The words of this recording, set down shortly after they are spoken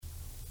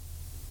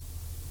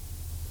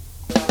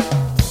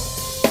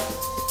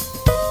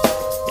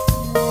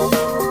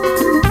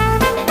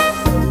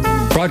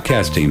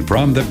Broadcasting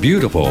from the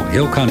beautiful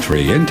Hill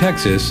Country in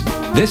Texas,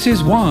 this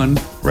is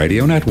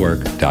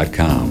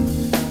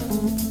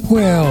OneRadioNetwork.com.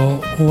 Well,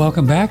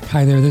 welcome back.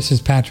 Hi there, this is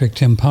Patrick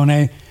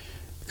Timpone.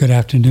 Good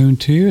afternoon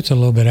to you. It's a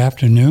little bit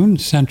afternoon,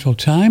 Central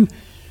Time,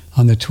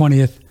 on the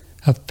 20th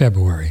of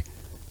February,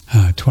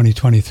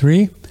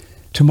 2023.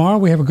 Tomorrow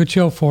we have a good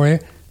show for you.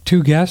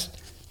 Two guests,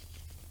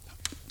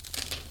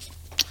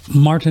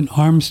 Martin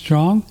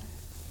Armstrong,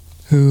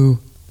 who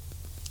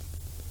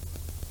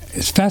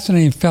is a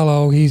fascinating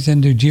fellow. He's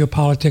into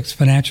geopolitics,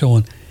 financial,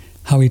 and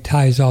how he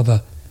ties all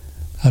the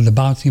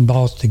bouncing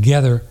balls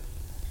together.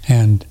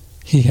 And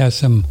he has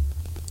some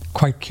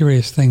quite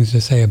curious things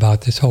to say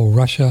about this whole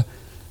Russia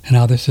and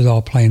how this is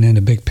all playing in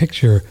a big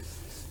picture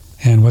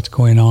and what's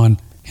going on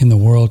in the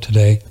world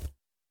today.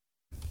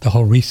 The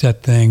whole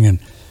reset thing and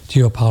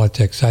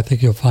geopolitics. I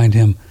think you'll find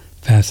him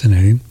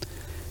fascinating.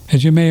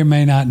 As you may or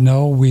may not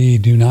know, we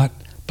do not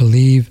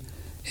believe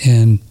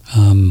in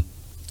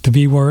the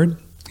V word.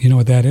 You know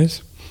what that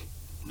is?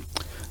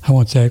 I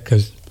won't say it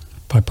because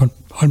if I put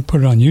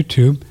it on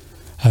YouTube,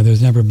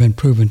 there's never been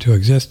proven to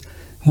exist.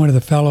 One of the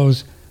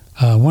fellows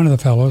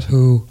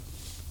who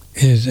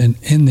is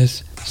in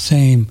this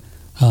same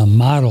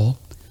model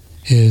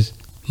is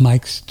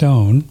Mike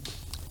Stone,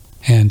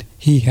 and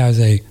he has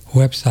a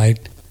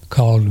website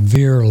called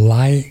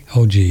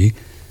Virliogy,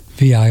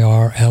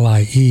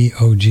 Virlieogy,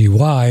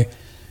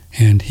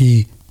 and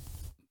he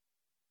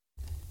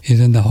is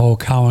in the whole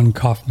Cowan,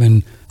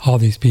 Kaufman, all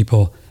these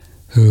people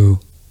who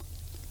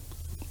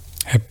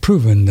have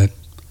proven that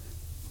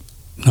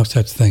no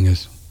such thing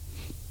as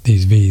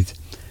these V's.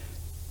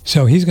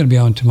 So he's going to be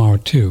on tomorrow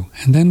too.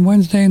 And then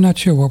Wednesday, not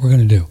sure what we're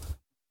going to do.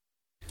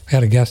 We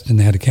had a guest and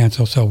they had to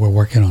cancel, so we're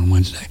working on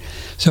Wednesday.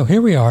 So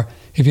here we are.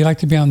 If you'd like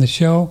to be on the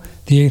show,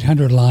 the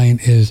 800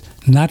 line is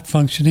not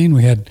functioning.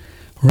 We had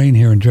rain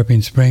here in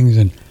Dripping Springs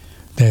and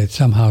that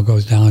somehow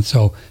goes down.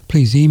 So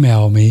please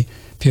email me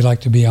if you'd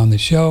like to be on the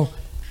show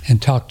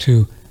and talk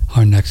to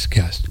our next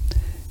guest.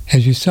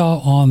 As you saw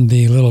on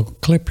the little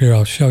clip here,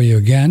 I'll show you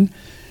again.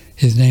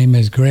 His name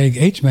is Greg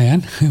H.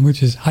 Man,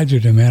 which is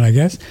Hydrogen Man, I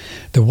guess.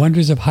 The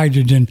Wonders of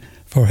Hydrogen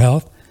for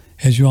Health.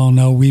 As you all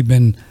know, we've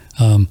been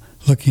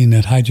looking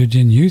at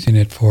hydrogen, using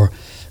it for,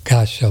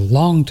 a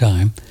long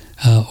time,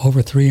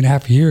 over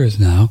 3.5 years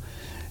now.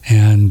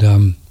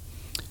 And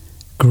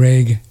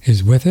Greg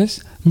is with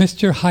us.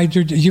 Mr.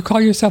 Hydrogen, you call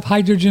yourself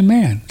Hydrogen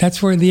Man.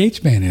 That's where the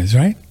H Man is,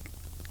 right?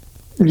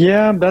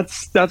 Yeah,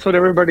 that's what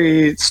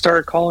everybody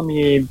started calling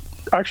me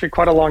actually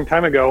quite a long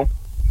time ago.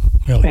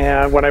 Really?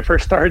 And when I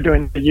first started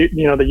doing the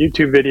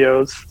YouTube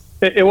videos,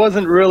 it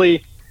wasn't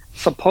really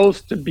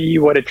supposed to be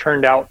what it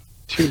turned out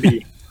to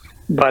be.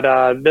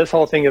 But this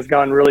whole thing has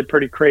gone really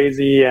pretty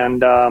crazy.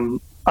 And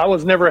I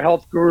was never a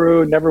health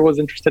guru, never was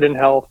interested in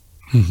health.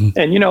 Mm-hmm.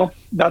 And,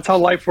 that's how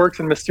life works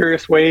in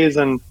mysterious ways.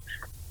 And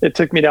it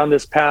took me down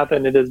this path,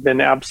 and it has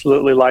been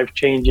absolutely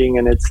life-changing.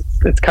 And it's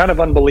kind of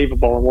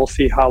unbelievable. And we'll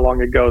see how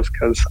long it goes,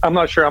 because I'm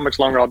not sure how much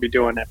longer I'll be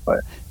doing it. But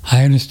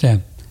I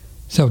understand.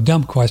 So,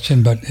 dumb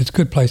question, but it's a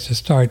good place to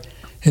start,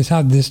 is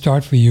how did this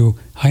start for you?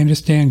 I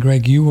understand,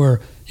 Greg, you were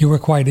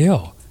quite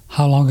ill.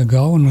 How long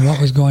ago, and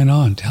what was going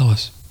on? Tell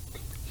us.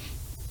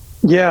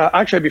 Yeah,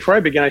 actually, before I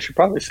begin, I should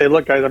probably say,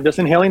 look, guys, I'm just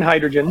inhaling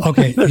hydrogen.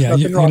 Okay, yeah,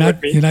 you're not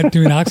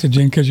doing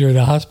oxygen because you're in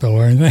the hospital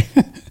or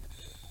anything.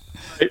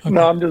 Okay.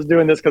 No, I'm just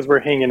doing this because we're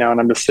hanging out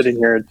and I'm just sitting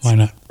here. Why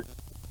not?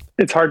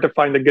 It's hard to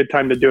find a good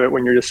time to do it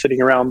when you're just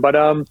sitting around. But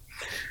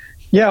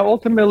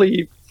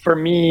ultimately, for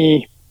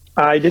me,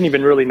 I didn't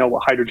even really know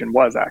what hydrogen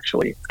was,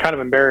 actually. It's kind of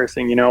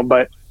embarrassing,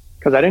 but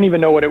because I didn't even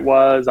know what it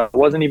was. I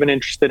wasn't even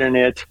interested in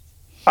it.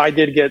 I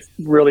did get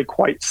really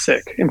quite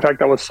sick. In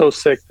fact, I was so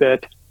sick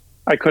that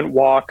I couldn't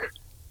walk.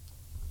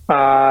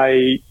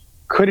 I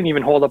couldn't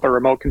even hold up a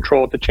remote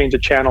control to change a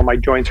channel. My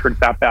joints hurt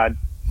that bad.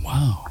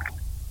 Wow.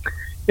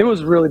 It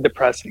was really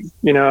depressing,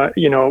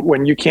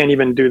 when you can't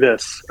even do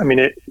this. I mean,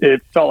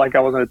 it felt like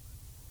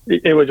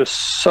it was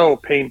just so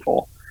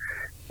painful.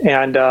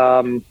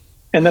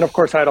 And then, of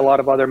course, I had a lot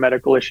of other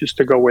medical issues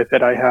to go with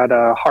it. I had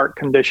a heart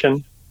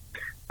condition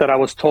that I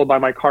was told by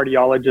my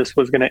cardiologist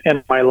was going to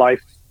end my life.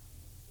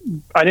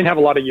 I didn't have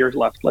a lot of years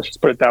left. Let's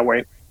just put it that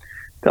way.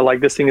 That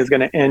this thing is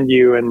going to end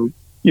you, and,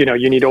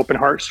 you need open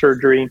heart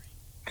surgery.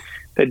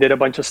 They did a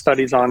bunch of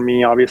studies on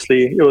me.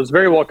 Obviously, it was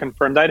very well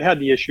confirmed. I'd had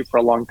the issue for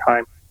a long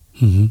time.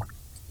 Mm-hmm.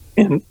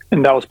 And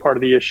that was part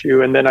of the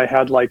issue. And then I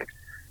had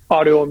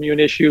autoimmune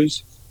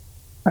issues.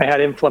 I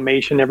had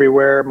inflammation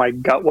everywhere. My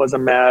gut was a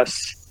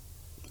mess.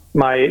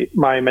 Not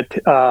my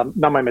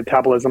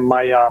metabolism,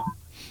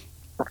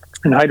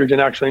 and hydrogen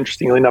actually,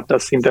 interestingly enough,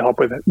 does seem to help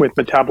with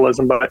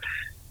metabolism. But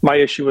my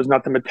issue was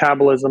not the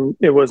metabolism.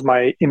 It was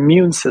my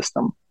immune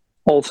system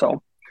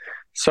also.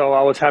 So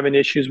I was having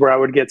issues where I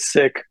would get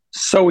sick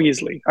so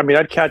easily. I mean,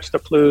 I'd catch the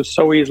flu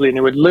so easily, and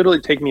it would literally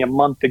take me a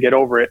month to get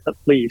over it at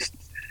least.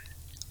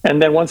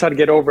 And then once I'd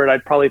get over it,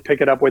 I'd probably pick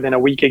it up within a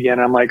week again.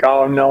 I'm like,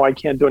 oh no, I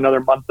can't do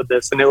another month of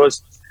this. And it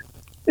was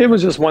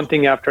just one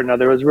thing after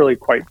another. It was really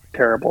quite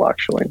terrible,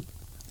 actually.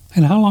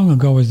 And how long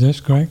ago was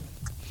this, Greg?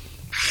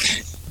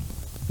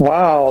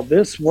 Wow,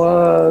 this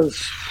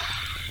was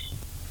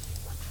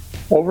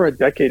over a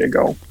decade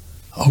ago.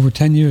 Over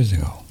 10 years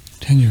ago.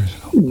 10 years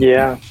ago.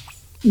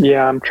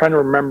 Yeah. I'm trying to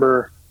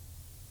remember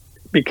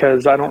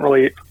because I don't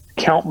really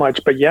count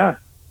much, but yeah,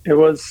 it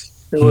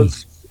was,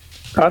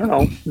 I don't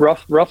know,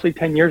 roughly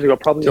 10 years ago,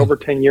 probably over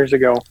 10 years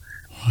ago,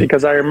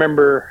 because I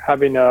remember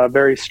having a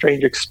very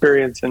strange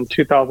experience in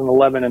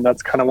 2011. And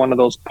that's kind of one of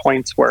those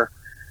points where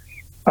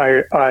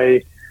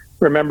I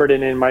remembered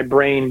it in my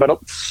brain,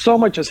 but so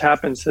much has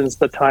happened since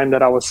the time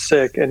that I was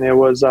sick. And it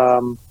was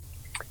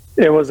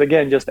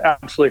again, just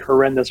absolutely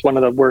horrendous. One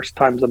of the worst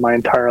times of my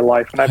entire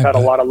life. And I've had a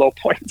lot of low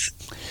points.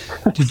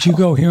 Did you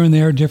go here and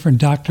there, different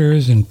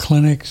doctors and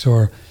clinics,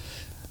 or,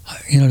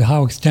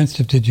 how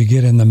extensive did you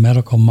get in the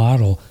medical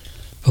model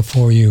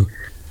before you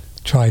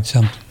tried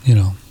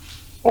something,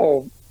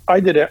 Oh, I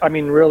did it. I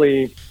mean,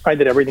 really, I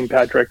did everything,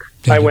 Patrick.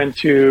 I went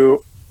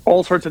to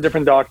all sorts of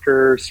different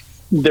doctors,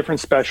 different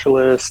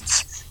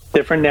specialists,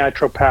 different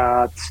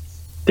naturopaths,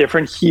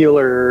 different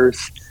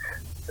healers,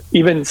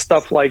 even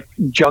stuff like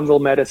jungle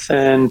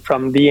medicine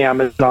from the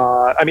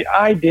Amazon. I mean,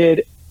 I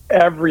did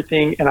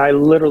everything, and I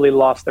literally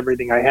lost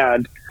everything I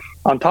had.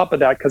 On top of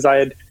that, because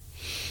I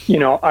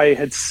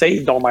had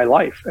saved all my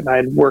life, and I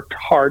had worked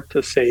hard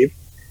to save.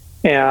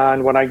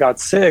 And when I got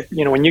sick,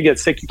 when you get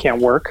sick, you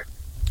can't work,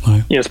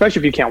 right. Especially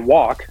if you can't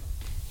walk,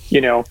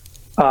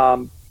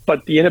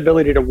 but the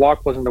inability to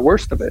walk wasn't the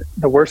worst of it.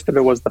 The worst of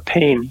it was the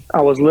pain.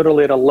 I was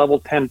literally at a level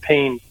 10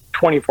 pain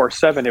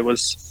 24/7.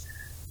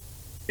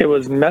 It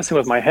was messing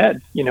with my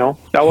head.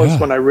 That was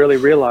when I really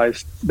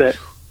realized that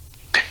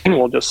pain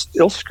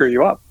it'll screw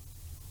you up.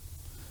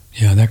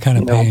 Yeah. That kind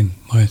of pain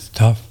was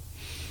tough.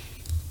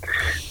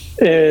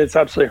 It's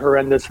absolutely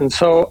horrendous. And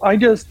so I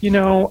just,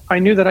 I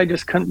knew that I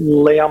just couldn't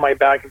lay on my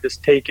back and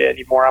just take it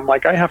anymore. I'm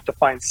like, I have to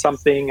find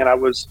something. And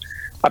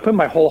I put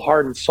my whole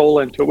heart and soul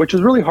into it, which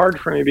was really hard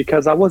for me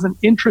because I wasn't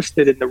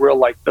interested in the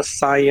real, the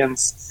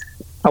science.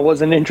 I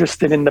wasn't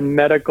interested in the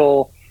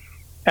medical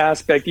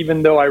aspect,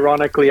 even though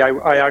ironically,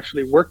 I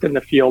actually worked in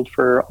the field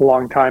for a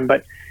long time,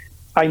 but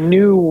I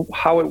knew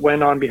how it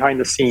went on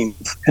behind the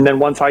scenes. And then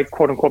once I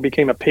quote unquote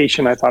became a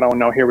patient, I thought, oh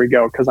no, here we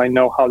go. Cause I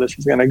know how this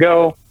is going to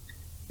go.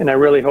 And I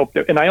really hope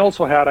that, and I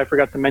also I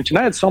forgot to mention,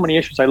 I had so many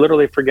issues, I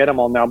literally forget them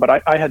all now, but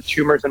I had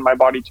tumors in my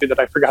body too that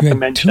I forgot to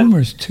mention.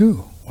 Tumors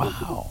too?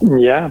 Wow.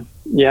 Yeah.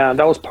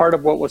 That was part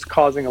of what was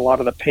causing a lot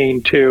of the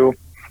pain too.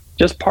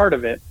 Just part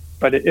of it,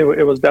 but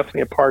it was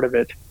definitely a part of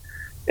it.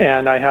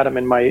 And I had them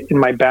in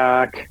my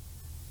back.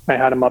 I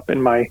had them up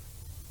in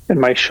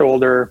my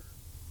shoulder.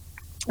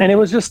 And it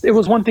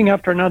was one thing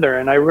after another.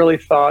 And I really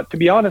thought, to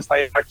be honest,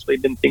 I actually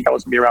didn't think I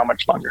was going to be around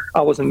much longer.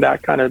 I was in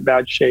that kind of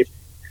bad shape.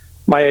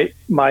 My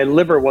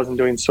liver wasn't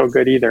doing so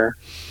good either.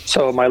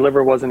 So my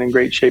liver wasn't in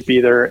great shape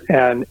either.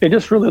 And it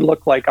just really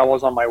looked like I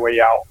was on my way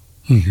out.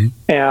 Mm-hmm.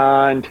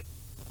 And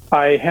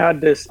I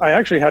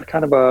actually had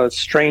kind of a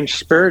strange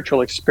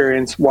spiritual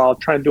experience while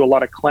trying to do a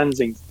lot of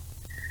cleansing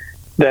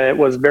that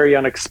was very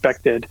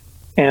unexpected.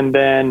 And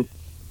then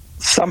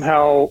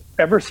somehow,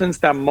 ever since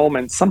that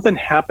moment, something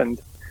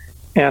happened.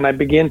 And I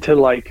began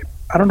to I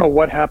don't know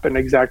what happened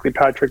exactly,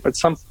 Patrick, but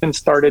something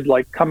started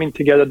coming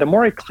together. The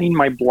more I cleaned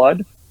my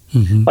blood,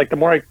 mm-hmm. the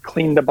more I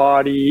cleaned the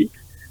body,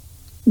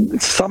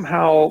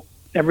 somehow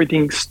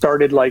everything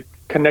started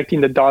connecting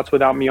the dots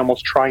without me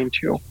almost trying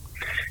to.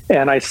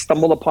 And I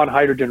stumbled upon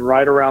hydrogen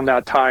right around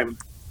that time.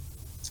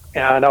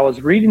 And I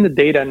was reading the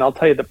data, and I'll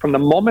tell you that from the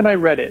moment I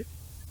read it,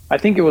 I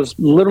think it was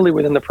literally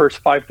within the first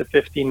 5 to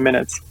 15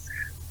 minutes,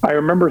 I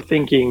remember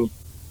thinking,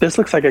 this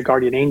looks like a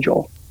guardian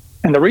angel.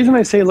 And the reason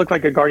I say it looked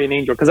like a guardian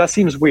angel, because that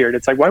seems weird.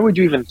 It's why would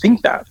you even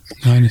think that?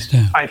 I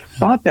understand. I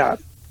thought that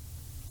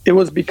it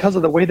was because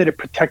of the way that it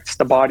protects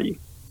the body.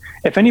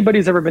 If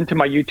anybody's ever been to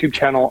my YouTube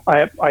channel,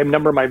 I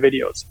number my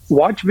videos.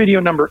 Watch video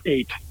number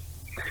 8.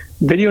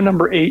 Video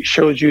number 8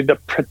 shows you the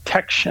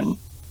protection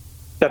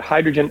that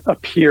hydrogen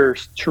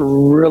appears to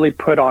really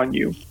put on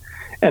you.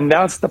 And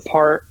that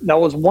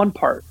was one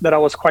part that I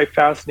was quite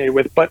fascinated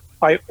with. But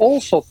I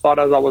also thought,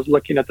 as I was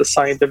looking at the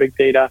scientific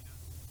data,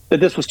 that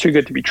this was too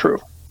good to be true.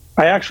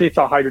 I actually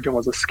thought hydrogen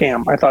was a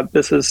scam. I thought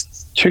this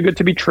is too good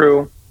to be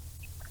true.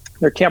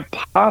 There can't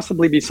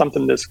possibly be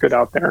something this good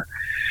out there.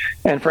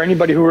 And for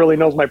anybody who really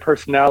knows my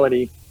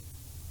personality,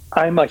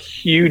 I'm a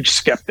huge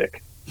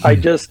skeptic. I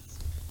just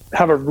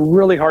have a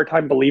really hard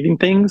time believing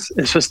things.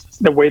 It's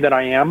just the way that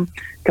I am,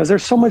 because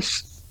there's so much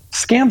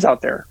scams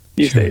out there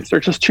these days.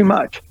 There's just too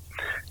much.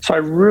 So I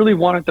really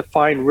wanted to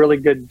find really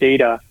good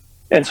data.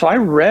 And so I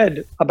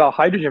read about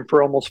hydrogen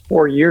for almost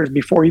 4 years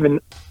before even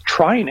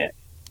trying it.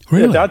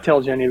 Really? If that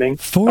tells you anything.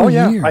 4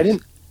 years? I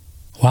didn't.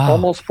 Wow.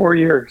 Almost 4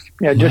 years.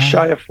 Yeah, just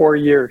shy of 4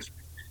 years.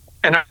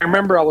 And I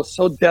remember I was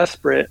so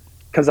desperate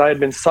because I had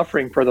been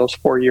suffering for those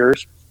 4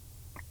 years.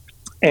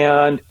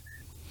 And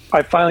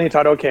I finally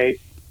thought, okay,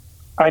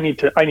 I need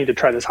to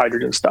try this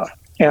hydrogen stuff.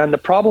 And the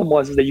problem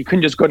was that you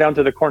couldn't just go down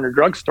to the corner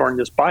drugstore and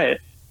just buy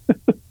it,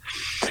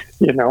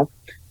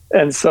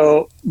 And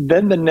so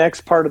then the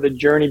next part of the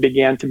journey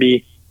began to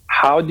be,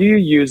 how do you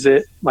use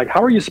it?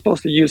 How are you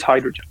supposed to use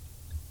hydrogen?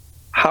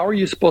 How are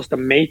you supposed to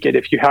make it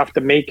if you have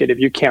to make it, if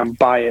you can't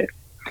buy it?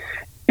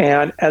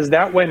 And as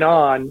that went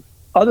on,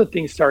 other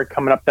things started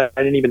coming up that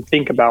I didn't even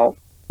think about,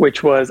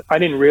 which was I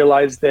didn't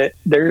realize that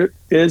there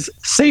is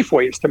safe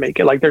ways to make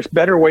it. Like there's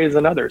better ways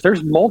than others.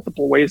 There's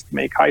multiple ways to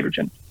make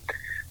hydrogen.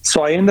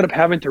 So I ended up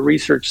having to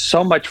research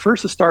so much.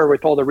 First, to start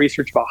with all the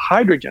research about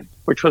hydrogen,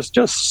 which was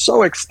just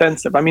so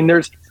extensive. I mean,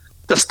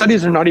 the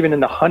studies are not even in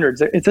the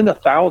hundreds. It's in the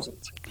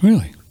thousands.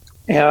 Really?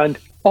 And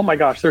oh my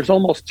gosh, there's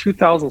almost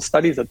 2,000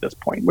 studies at this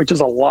point, which is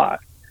a lot.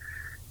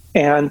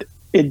 And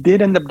it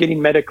did end up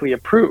getting medically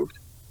approved,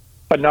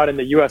 but not in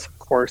the US, of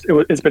course.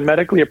 It's been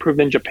medically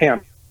approved in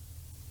Japan.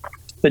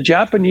 The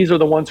Japanese are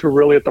the ones who are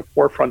really at the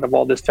forefront of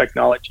all this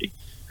technology.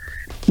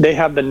 They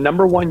have the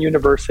 #1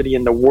 university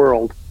in the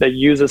world that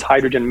uses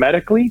hydrogen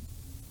medically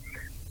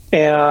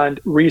and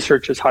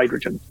researches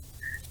hydrogen.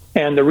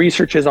 And the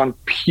research is on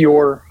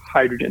pure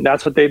hydrogen.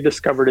 That's what they've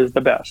discovered is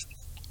the best.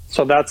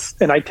 So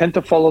and I tend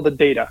to follow the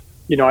data.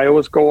 I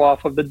always go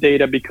off of the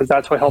data because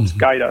that's what helps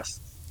guide us.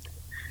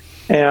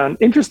 And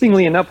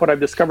interestingly enough, what I've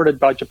discovered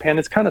about Japan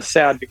is kind of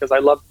sad because I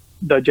love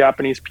the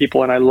Japanese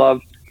people and I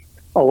love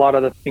a lot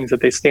of the things that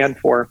they stand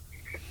for,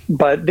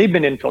 but they've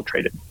been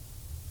infiltrated.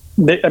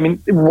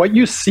 What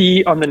you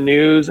see on the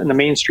news and the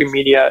mainstream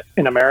media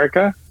in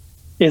America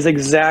is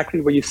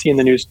exactly what you see in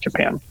the news in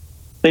Japan.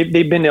 They've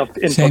been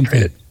infiltrated. Same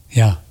thing.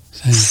 Yeah.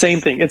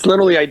 Same thing. It's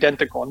literally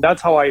identical. And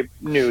that's how I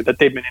knew that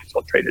they've been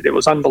infiltrated. It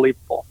was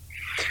unbelievable.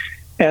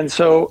 And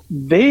so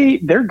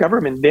their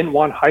government didn't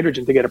want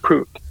hydrogen to get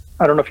approved.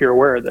 I don't know if you're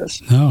aware of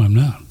this. No, I'm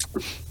not.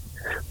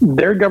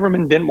 Their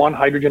government didn't want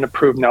hydrogen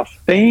approved. Now,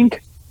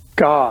 thank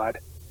God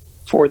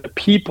for the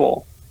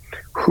people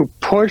who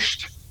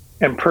pushed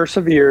and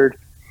persevered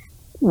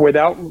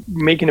without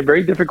making it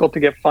very difficult to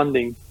get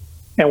funding,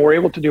 and were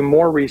able to do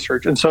more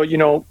research. And so,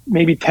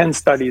 maybe 10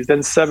 studies,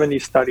 then 70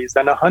 studies,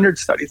 then 100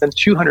 studies, then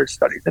 200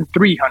 studies, then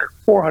 300,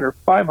 400,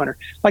 500.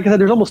 Like I said,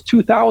 there's almost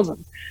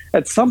 2,000.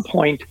 At some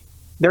point,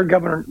 their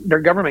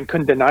government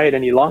couldn't deny it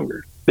any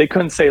longer. They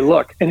couldn't say,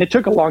 look, and it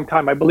took a long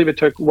time. I believe it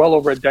took well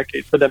over a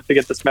decade for them to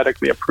get this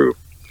medically approved.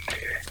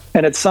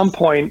 And at some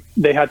point,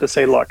 they had to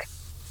say, look,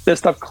 this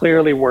stuff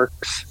clearly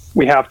works.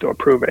 We have to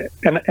approve it.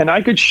 And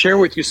I could share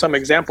with you some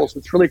examples.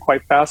 It's really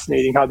quite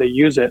fascinating how they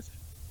use it.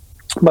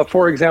 But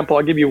for example,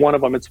 I'll give you one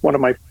of them. It's one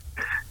of my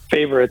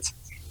favorites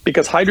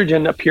because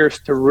hydrogen appears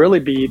to really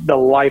be the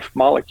life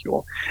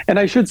molecule. And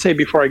I should say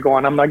before I go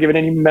on, I'm not giving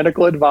any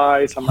medical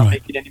advice. I'm not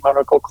making any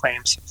medical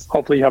claims.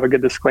 Hopefully you have a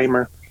good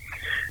disclaimer.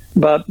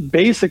 But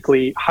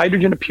basically,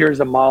 hydrogen appears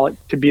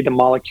to be the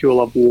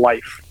molecule of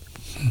life.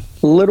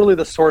 Literally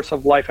the source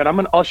of life.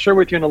 And I'll share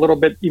with you in a little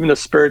bit even the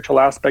spiritual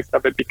aspect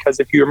of it, because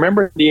if you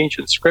remember the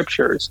ancient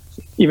scriptures,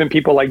 even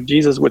people like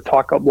Jesus would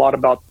talk a lot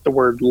about the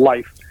word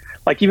life.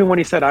 Like even when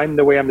he said, I'm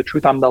the way, I'm the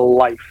truth, I'm the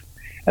life.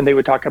 And they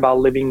would talk about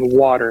living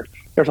water.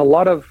 There's a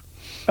lot of,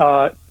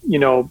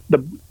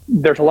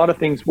 there's a lot of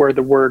things where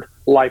the word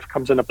life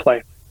comes into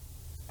play.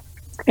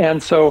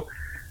 And so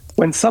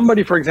when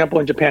somebody, for example,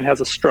 in Japan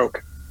has a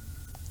stroke,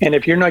 and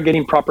if you're not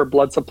getting proper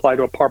blood supply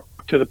to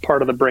the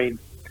part of the brain,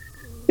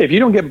 if you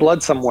don't get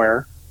blood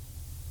somewhere,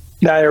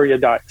 that area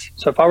dies.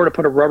 So if I were to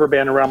put a rubber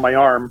band around my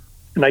arm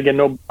and I get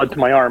no blood to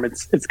my arm,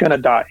 it's going to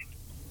die,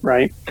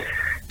 right?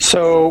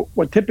 So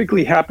what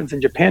typically happens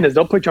in Japan is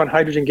they'll put you on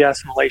hydrogen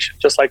gas inhalation,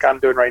 just like I'm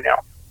doing right now.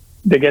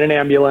 They get an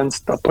ambulance,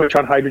 they'll put you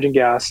on hydrogen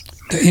gas.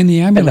 In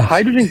the ambulance? And the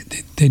hydrogen,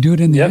 they do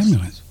it in the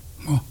ambulance?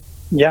 Oh.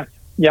 Yeah,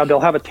 they'll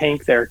have a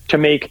tank there to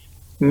make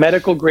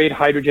medical grade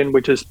hydrogen,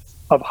 which is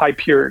of high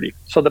purity.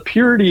 So the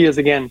purity is,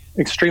 again,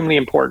 extremely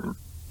important.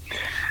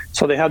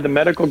 So they have the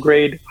medical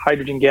grade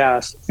hydrogen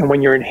gas, and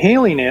when you're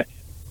inhaling it,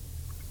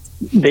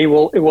 it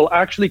will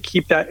actually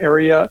keep that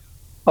area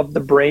of the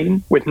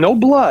brain with no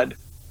blood.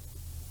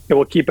 It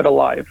will keep it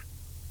alive.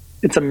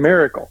 It's a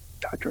miracle,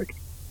 Patrick.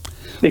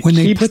 It when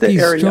keeps they put the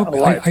these area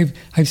alive.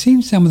 I've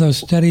seen some of those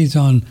studies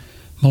on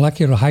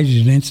Molecular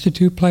Hydrogen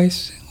Institute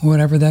place,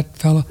 whatever that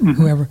fellow,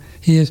 whoever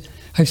he is.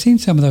 I've seen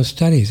some of those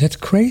studies. That's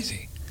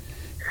crazy.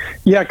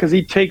 Yeah, because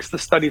he takes the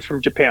studies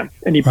from Japan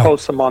and he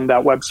posts them on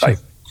that website.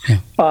 Sure.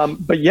 Yeah.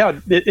 But yeah,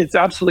 it's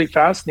absolutely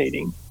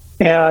fascinating.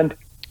 And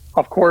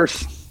of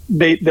course,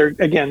 they're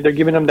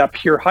giving them that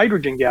pure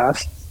hydrogen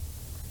gas,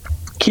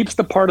 keeps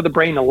the part of the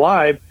brain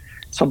alive.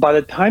 So by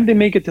the time they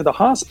make it to the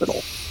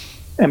hospital,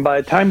 and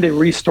by the time they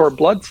restore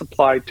blood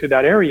supply to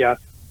that area,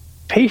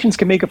 patients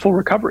can make a full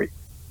recovery.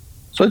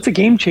 So it's a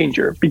game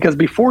changer, because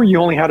before you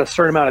only had a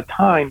certain amount of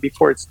time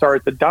before it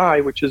started to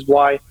die, which is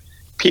why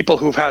people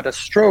who've had a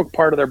stroke,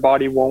 part of their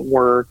body won't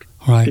work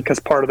because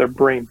part of their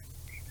brain,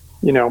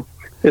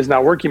 is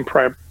not working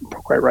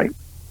quite right.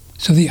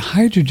 So the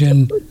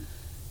hydrogen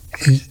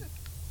is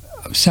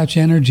such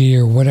energy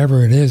or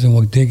whatever it is, and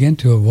we'll dig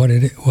into it,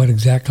 what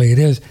exactly it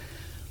is.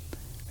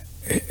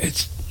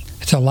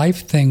 It's a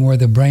life thing where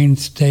the brain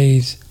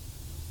stays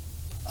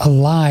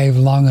alive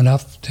long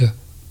enough to...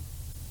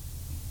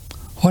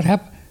 What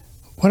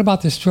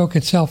about the stroke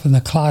itself and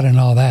the clot and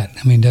all that?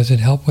 I mean, does it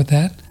help with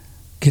that?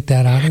 Get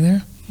that out of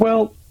there?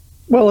 Well,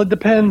 it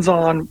depends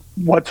on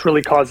what's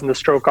really causing the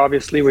stroke,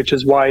 obviously, which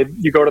is why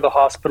you go to the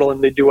hospital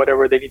and they do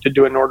whatever they need to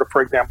do in order,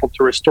 for example,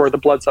 to restore the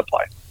blood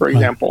supply, for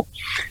example.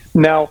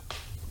 Now,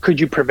 Could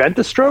you prevent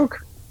a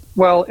stroke?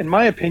 Well, in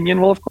my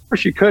opinion, well, of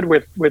course you could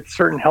with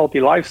certain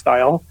healthy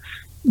lifestyle,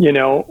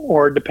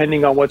 or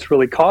depending on what's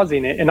really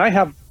causing it.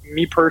 And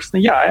me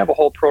personally, I have a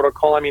whole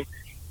protocol. I mean,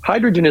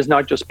 hydrogen is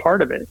not just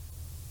part of it.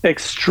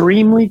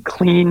 Extremely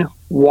clean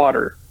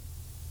water.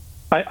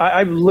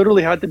 I've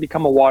literally had to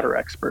become a water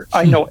expert.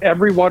 I know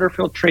every water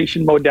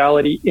filtration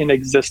modality in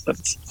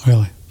existence.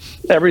 Really?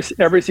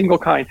 Every single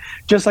kind.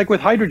 Just like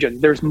with hydrogen,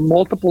 there's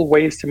multiple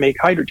ways to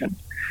make hydrogen.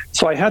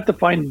 So I had to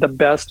find the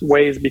best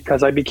ways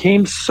because I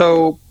became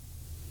so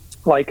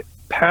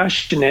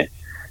passionate,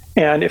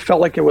 and it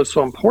felt like it was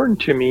so important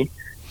to me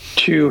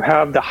to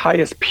have the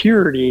highest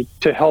purity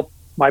to help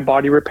my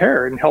body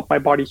repair and help my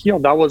body heal.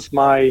 That was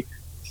my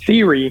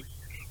theory.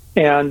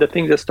 And the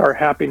things that started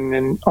happening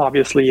and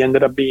obviously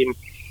ended up being,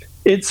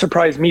 it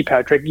surprised me,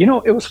 Patrick.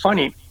 It was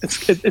funny.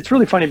 It's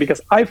really funny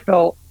because I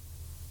felt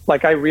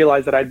like I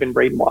realized that I'd been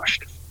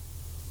brainwashed.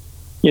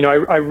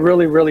 I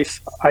really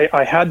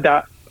had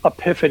that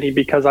epiphany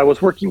because I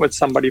was working with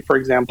somebody, for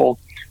example,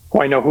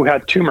 who I know who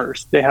had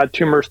tumors. They had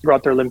tumors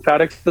throughout their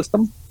lymphatic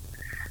system.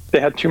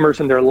 They had tumors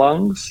in their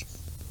lungs,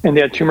 and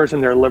they had tumors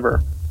in their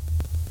liver.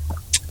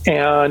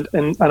 And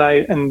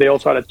they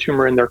also had a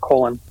tumor in their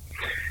colon.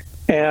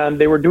 And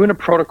they were doing a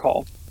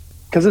protocol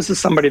because this is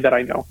somebody that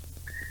I know.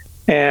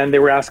 And they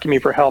were asking me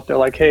for help. They're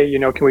like, hey,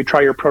 can we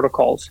try your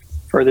protocols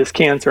for this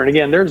cancer? And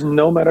again, there's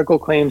no medical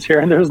claims here,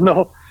 and there's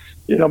no,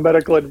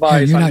 medical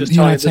advice. You're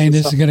not saying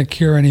this is going to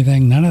cure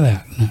anything. None of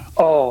that. No.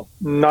 Oh,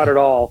 not at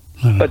all.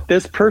 No. But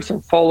this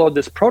person followed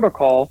this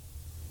protocol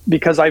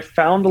because I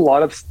found a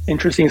lot of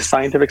interesting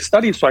scientific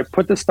studies. So I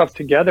put this stuff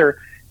together,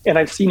 and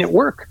I've seen it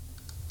work.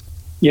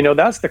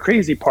 That's the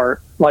crazy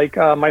part.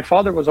 My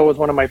father was always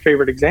one of my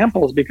favorite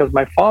examples because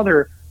my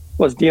father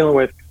was dealing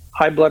with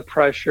high blood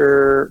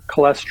pressure,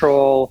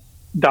 cholesterol,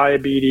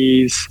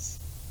 diabetes,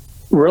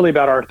 really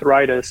bad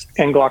arthritis,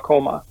 and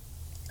glaucoma.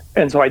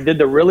 And so I did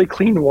the really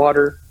clean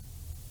water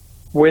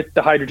with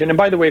the hydrogen. And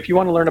by the way, if you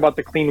want to learn about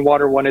the clean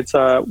water one, it's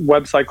a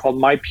website called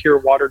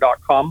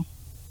mypurewater.com.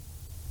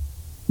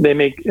 They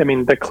make,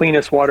 the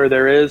cleanest water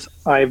there is.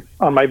 On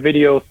my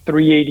video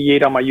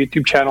 388 on my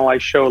YouTube channel, I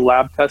show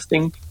lab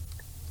testing.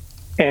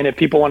 And if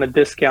people want a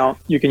discount,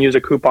 you can use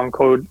a coupon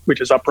code,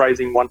 which is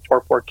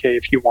Uprising144K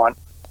if you want.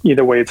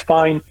 Either way, it's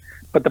fine.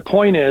 But the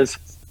point is,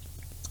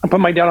 I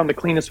put my dad on the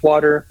cleanest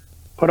water,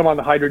 put him on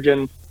the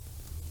hydrogen.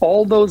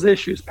 All those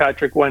issues,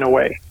 Patrick, went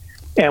away.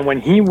 And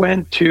when he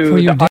went to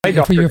the eye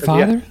doctor... For your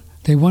father?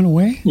 They went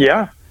away?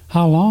 Yeah.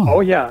 How long? Oh,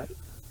 yeah.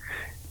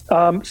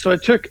 So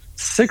it took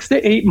 6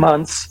 to 8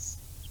 months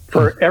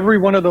for every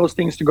one of those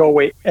things to go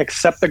away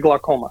except the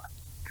glaucoma.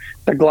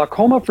 The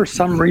glaucoma, for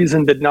some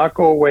reason, did not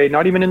go away,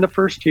 not even in the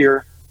first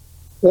year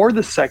or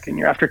the second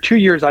year. After 2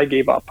 years, I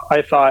gave up.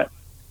 I thought,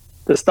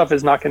 this stuff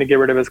is not going to get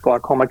rid of his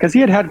glaucoma because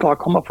he had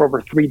glaucoma for over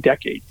 3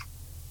 decades.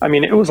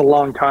 It was a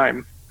long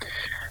time.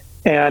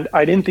 And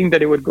I didn't think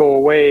that it would go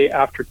away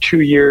after 2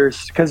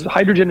 years because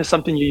hydrogen is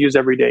something you use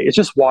every day. It's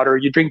just water.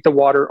 You drink the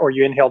water or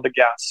you inhale the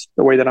gas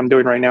the way that I'm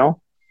doing right now.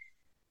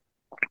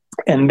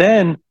 And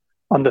then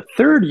on the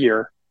 3rd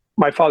year,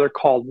 my father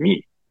called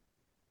me.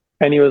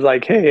 And he was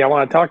like, hey, I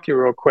want to talk to you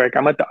real quick.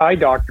 I'm at the eye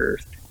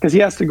doctor's because he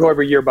has to go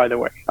every year, by the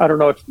way. I don't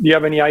know do you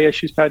have any eye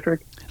issues,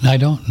 Patrick? I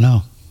don't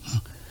know.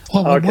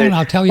 Well, okay. One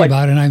I'll tell you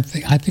about it, and I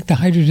think the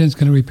hydrogen is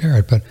going to repair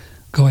it, but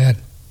go ahead.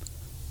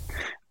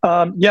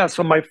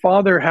 So my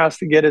father has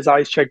to get his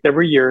eyes checked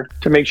every year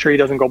to make sure he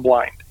doesn't go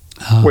blind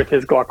with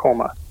his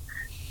glaucoma.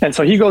 And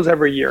so he goes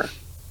every year.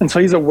 And so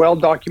he's a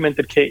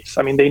well-documented case.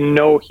 They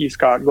know he's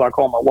got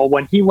glaucoma. Well,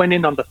 when he went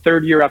in on the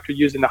 3rd year after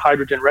using the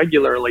hydrogen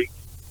regularly,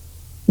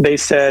 they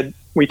said,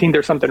 we think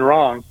there's something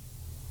wrong.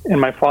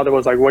 And my father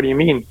was like, what do you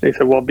mean? They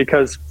said, well,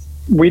 because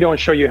we don't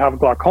show you have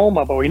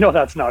glaucoma, but we know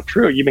that's not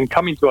true. You've been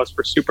coming to us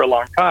for a super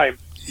long time.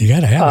 You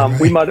got to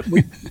have it, right?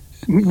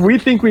 We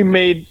think we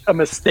made a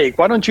mistake.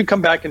 Why don't you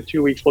come back in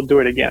 2 weeks? We'll do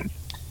it again.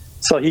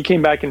 So he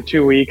came back in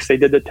 2 weeks. They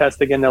did the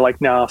test again. They're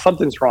like, no,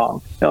 something's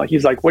wrong.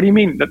 He's like, what do you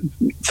mean?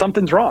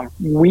 Something's wrong.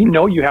 We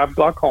know you have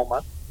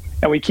glaucoma,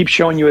 and we keep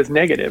showing you as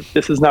negative.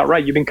 This is not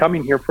right. You've been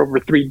coming here for over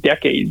 3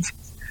 decades.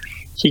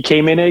 He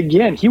came in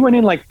again. He went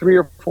in like 3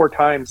 or 4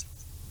 times.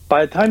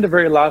 By the time the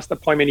very last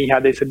appointment he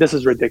had, they said, this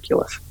is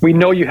ridiculous. We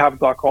know you have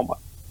glaucoma.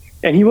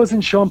 And he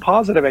wasn't showing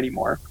positive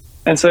anymore.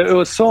 And so it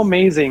was so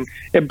amazing.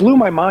 It blew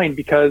my mind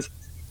because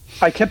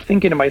I kept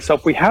thinking to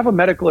myself, we have a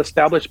medical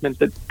establishment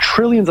that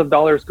trillions of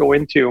dollars go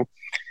into.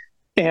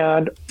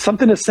 And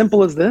something as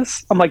simple as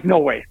this, I'm like, no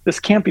way, this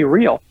can't be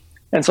real.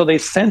 And so they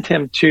sent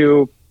him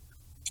to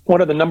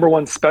one of the number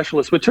one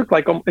specialists, which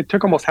it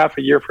took almost half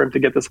a year for him to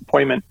get this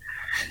appointment.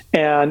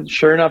 And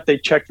sure enough, they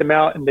checked him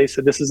out and they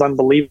said, this is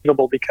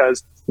unbelievable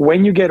because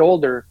when you get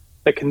older,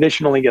 the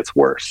condition only gets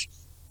worse.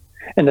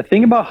 And the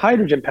thing about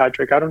hydrogen,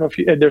 Patrick, I don't know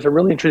if there's a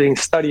really interesting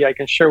study I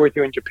can share with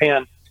you in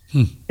Japan.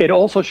 It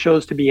also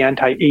shows to be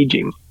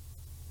anti-aging.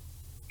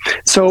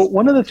 So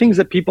one of the things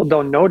that people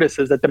don't notice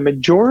is that the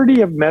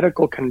majority of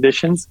medical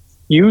conditions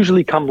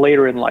usually come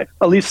later in life,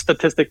 at least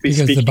statistically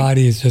speaking. Because the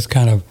body is just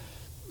kind of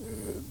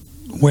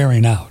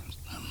wearing out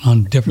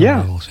on different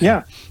levels.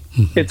 Yeah.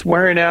 It's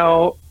wearing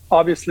out.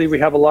 Obviously, we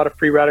have a lot of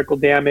free radical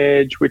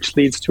damage, which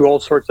leads to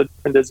all sorts of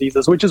different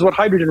diseases, which is what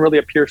hydrogen really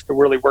appears to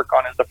really work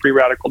on, is the free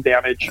radical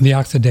damage. The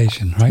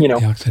oxidation, right?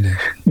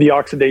 The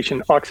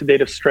oxidation.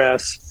 Oxidative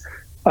stress.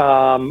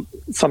 Some,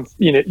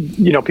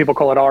 people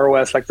call it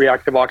ROS, like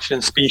reactive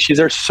oxygen species.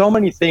 There's so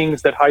many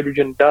things that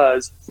hydrogen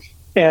does,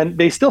 and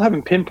they still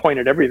haven't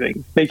pinpointed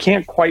everything. They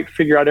can't quite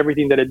figure out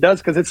everything that it does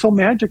because it's so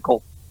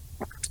magical.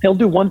 It'll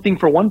do one thing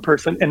for one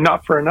person and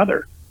not for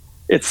another.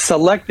 It's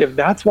selective.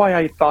 That's why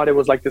I thought it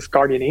was like this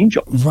guardian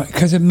angel. Right,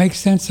 because it makes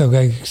sense.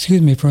 Okay,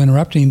 excuse me for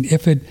interrupting.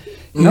 If it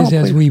is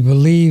as we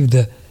believe,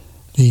 the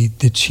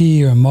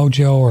chi or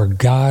mojo or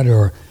God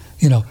or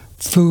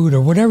food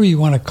or whatever you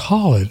want to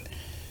call it,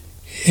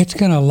 it's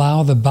going to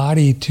allow the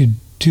body to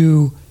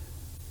do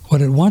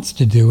what it wants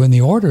to do in the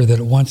order that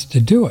it wants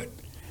to do it.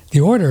 The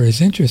order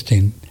is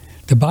interesting.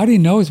 The body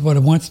knows what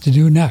it wants to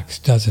do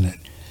next, doesn't it?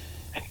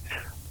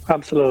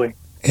 Absolutely.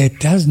 It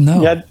does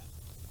know. Yeah.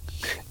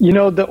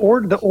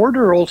 The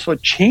order also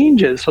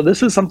changes. So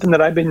this is something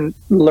that I've been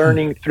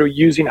learning through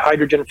using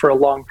hydrogen for a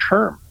long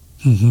term.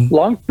 Mm-hmm.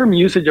 Long-term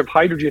usage of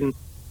hydrogen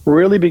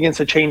really begins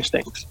to change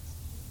things.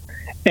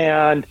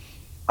 And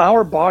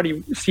our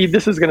body, see,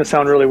 this is going to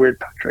sound really weird,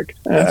 Patrick.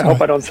 I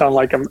hope I don't sound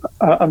like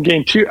I'm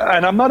getting too,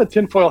 and I'm not a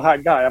tinfoil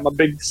hat guy. I'm a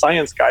big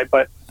science guy,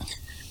 but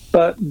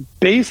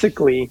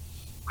basically,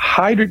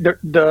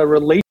 the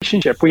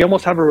relationship, we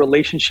almost have a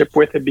relationship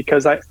with it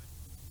because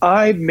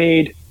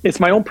it's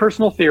my own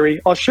personal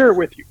theory. I'll share it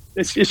with you.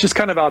 It's just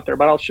kind of out there,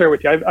 but I'll share it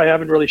with you. I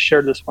haven't really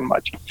shared this one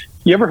much.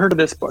 You ever heard of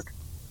this book?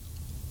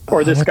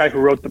 Or this guy who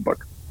wrote the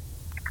book?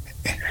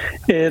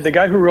 The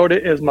guy who wrote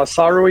it is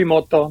Masaru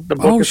Emoto. The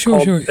book is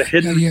called The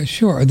Hidden... Yeah,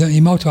 sure. The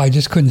Emoto, I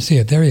just couldn't see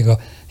it. There you go.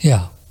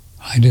 Yeah,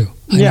 I do.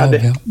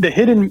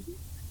 The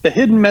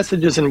hidden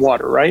messages in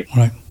water, right?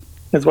 Right.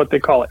 Is what they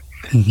call it.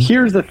 Mm-hmm.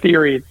 Here's the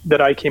theory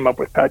that I came up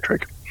with,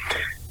 Patrick.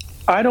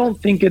 I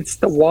don't think it's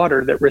the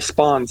water that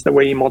responds the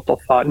way Emoto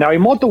thought. Now,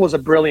 Emoto was a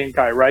brilliant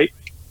guy, right?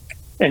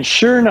 And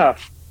sure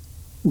enough,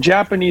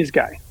 Japanese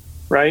guy,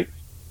 right?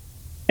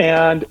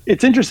 And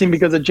it's interesting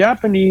because the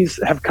Japanese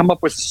have come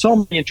up with so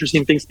many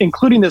interesting things,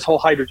 including this whole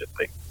hydrogen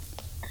thing.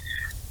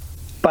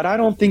 But I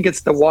don't think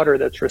it's the water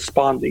that's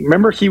responding.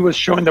 Remember, he was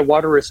showing the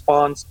water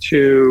responds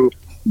to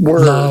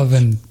words, love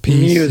and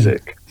peace,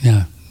 music,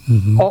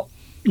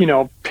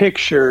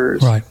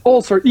 pictures, right?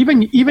 Also,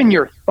 even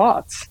your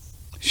thoughts.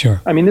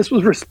 Sure. I mean, this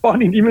was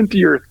responding even to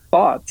your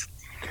thoughts.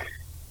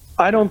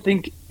 I don't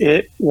think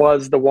it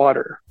was the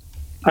water.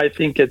 I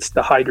think it's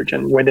the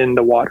hydrogen within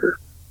the water.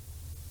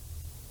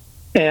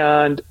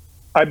 And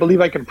I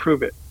believe I can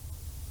prove it.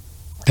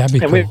 That'd be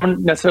cool. We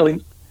don't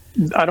necessarily,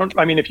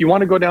 if you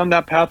want to go down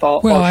that path,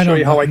 I'll show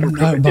you how I can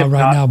prove it. Not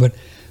right now, but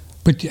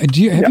have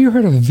you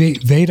heard of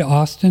Veda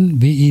Austin,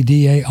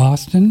 Veda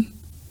Austin?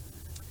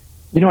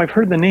 I've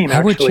heard the name,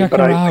 I would check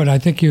her out. I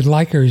think you'd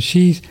like her.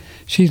 She's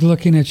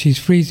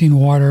freezing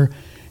water,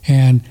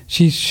 and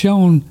she's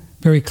shown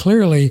very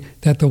clearly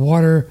that the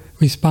water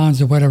responds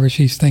to whatever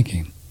she's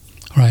thinking.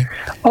 Right.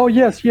 Oh,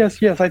 yes.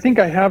 I think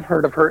I have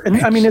heard of her. And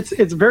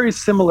it's very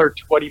similar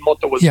to what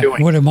Emoto was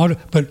doing.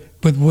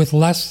 But with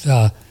less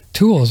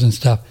tools and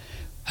stuff.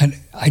 And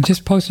I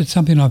just posted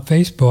something on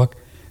Facebook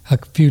a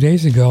few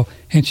days ago,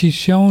 and she's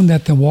shown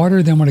that the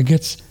water then and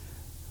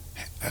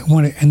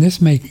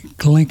this may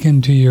link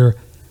into your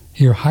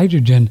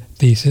hydrogen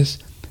thesis,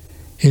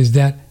 is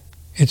that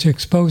it's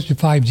exposed to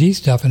 5G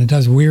stuff and it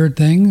does weird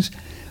things,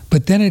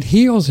 but then it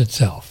heals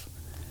itself.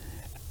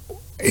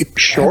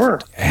 Sure.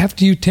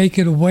 After you take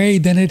it away,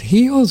 then it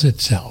heals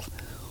itself,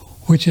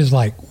 which is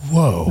like,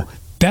 whoa,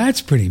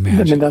 that's pretty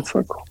magical. I mean, that's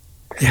so cool.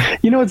 Yeah.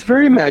 It's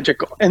very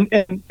magical.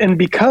 And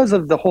because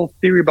of the whole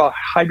theory about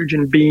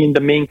hydrogen being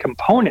the main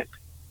component,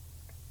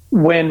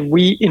 when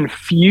we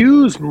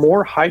infuse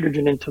more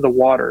hydrogen into the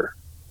water,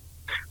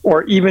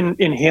 or even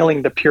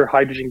inhaling the pure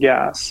hydrogen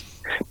gas,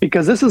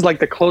 because this is like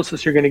the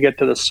closest you're going to get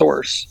to the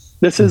source.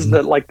 This is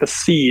the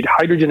seed.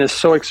 Hydrogen is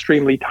so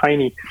extremely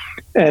tiny.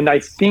 And I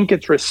think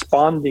it's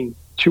responding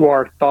to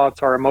our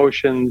thoughts, our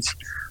emotions,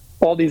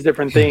 all these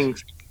different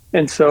things.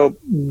 And so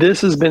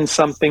this has been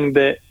something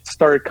that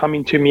started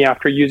coming to me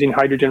after using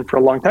hydrogen for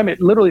a long time. It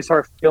literally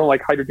started feeling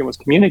like hydrogen was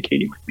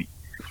communicating with me,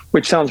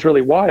 which sounds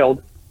really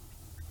wild.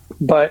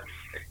 But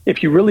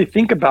if you really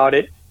think about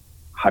it,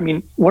 I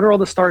mean, what are all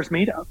the stars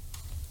made of?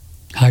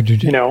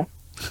 Hydrogen.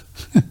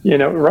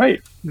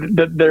 Right.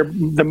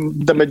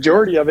 The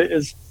majority of it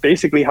is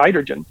basically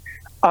hydrogen.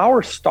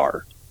 Our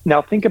star.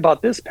 Now think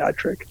about this,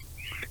 Patrick.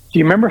 Do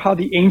you remember how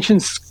the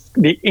ancients,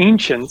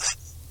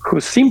 who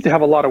seem to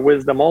have a lot of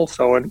wisdom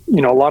also, and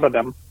a lot of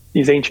them,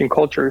 these ancient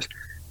cultures,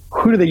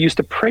 who do they used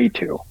to pray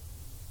to?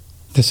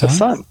 The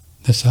sun.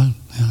 The sun.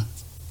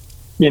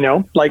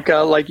 Yeah.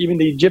 Like even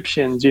the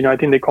Egyptians. I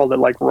think they called it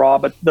like Ra,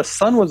 but the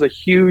sun was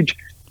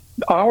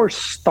our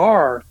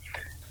star.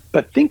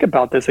 But think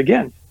about this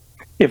again.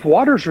 If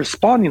water's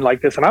responding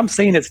like this, and I'm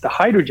saying it's the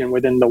hydrogen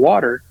within the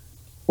water,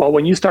 well,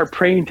 when you start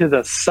praying to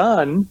the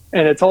sun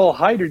and it's all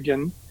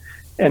hydrogen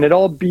and it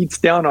all beats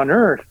down on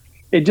Earth,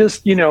 it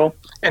just,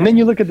 And then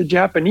you look at the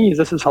Japanese.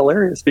 This is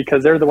hilarious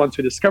because they're the ones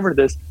who discovered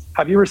this.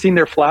 Have you ever seen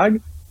their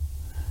flag?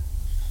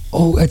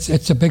 Oh,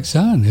 it's a big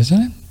sun,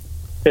 isn't it?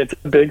 It's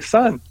a big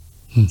sun.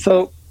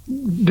 So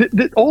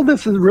all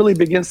this really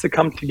begins to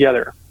come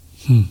together.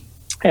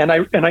 And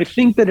I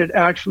think that it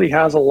actually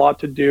has a lot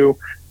to do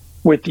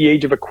with the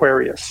age of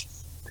Aquarius.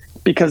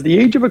 Because the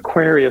age of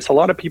Aquarius, a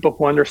lot of people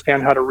who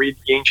understand how to read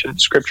the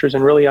ancient scriptures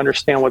and really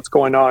understand what's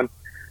going on,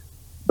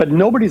 but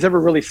nobody's ever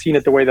really seen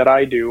it the way that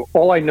I do.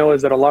 All I know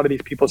is that a lot of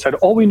these people said,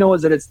 all we know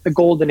is that it's the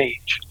golden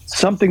age.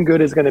 Something good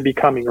is going to be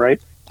coming,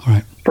 right?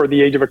 Right. For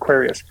the age of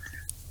Aquarius.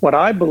 What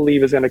I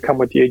believe is going to come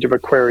with the age of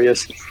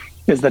Aquarius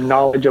is the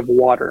knowledge of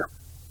water.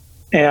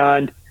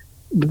 And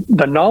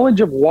the knowledge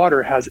of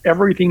water has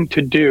everything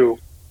to do,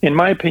 in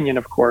my opinion,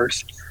 of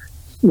course,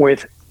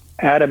 with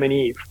Adam and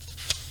Eve.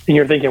 And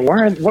you're thinking,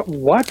 where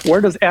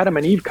does Adam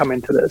and Eve come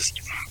into this?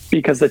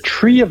 Because the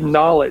tree of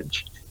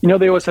knowledge,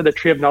 they always said the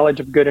tree of knowledge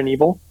of good and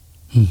evil.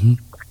 Mm-hmm.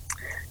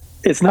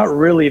 It's not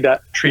really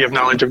that tree of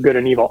knowledge of good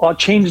and evil. I'll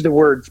change the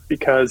words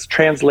because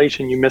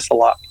translation, you miss a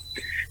lot.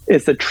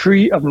 It's the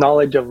tree of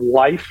knowledge of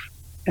life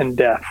and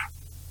death.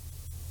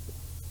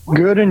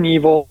 Good and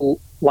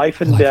evil,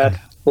 life and death,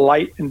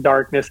 light and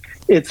darkness.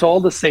 It's all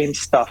the same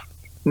stuff.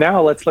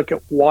 Now let's look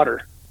at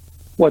water.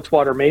 What's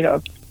water made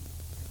of?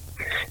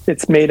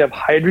 It's made of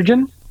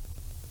hydrogen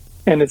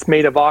and it's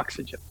made of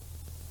oxygen,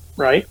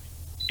 right?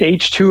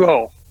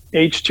 H2O,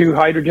 H2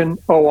 hydrogen,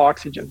 O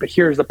oxygen. But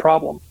here's the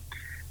problem.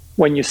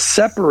 When you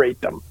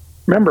separate them,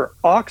 remember,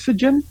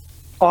 oxygen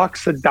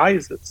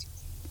oxidizes.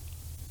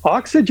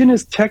 Oxygen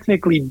is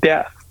technically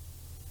death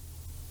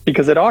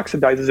because it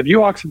oxidizes. If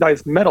you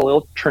oxidize metal,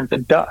 it'll turn to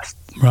dust.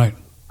 Right.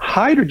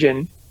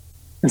 Hydrogen,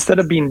 instead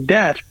of being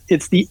death,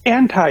 it's the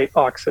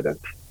antioxidant,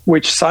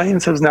 which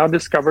science has now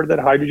discovered that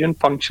hydrogen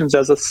functions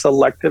as a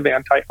selective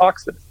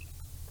antioxidant.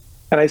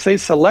 And I say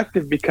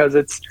selective because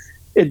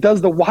it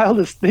does the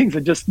wildest things.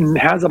 It just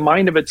has a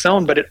mind of its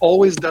own, but it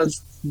always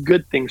does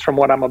good things from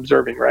what I'm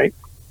observing, right?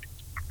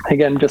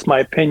 Again, just my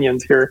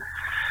opinions here.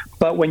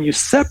 But when you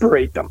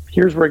separate them,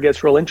 here's where it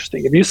gets real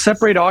interesting. If you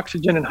separate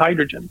oxygen and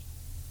hydrogen,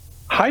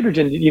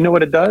 you know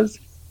what it does?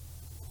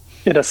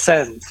 It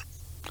ascends.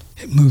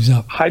 It moves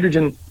up.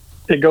 Hydrogen,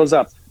 it goes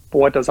up. But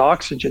what does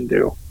oxygen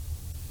do?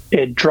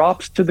 It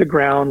drops to the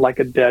ground like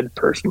a dead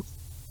person.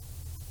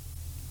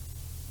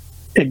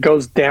 It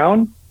goes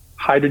down,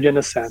 hydrogen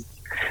ascends.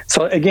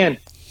 So again,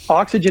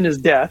 oxygen is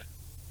death,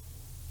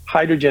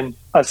 hydrogen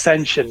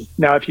ascension.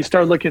 Now, if you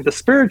start looking at the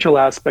spiritual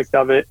aspect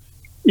of it,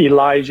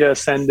 Elijah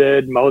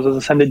ascended, Moses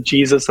ascended,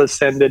 Jesus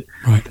ascended.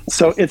 Right.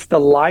 So it's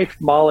the life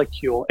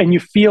molecule. And you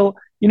feel,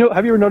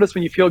 have you ever noticed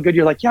when you feel good,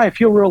 you're like, yeah, I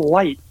feel real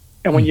light.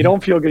 And when you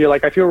don't feel good, you're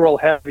like, I feel real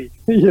heavy,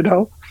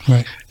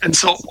 Right. And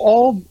so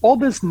all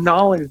this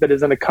knowledge that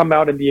is going to come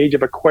out in the age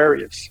of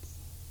Aquarius,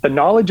 the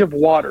knowledge of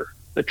water,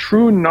 the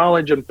true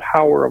knowledge and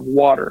power of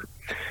water,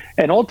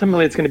 and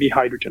ultimately it's going to be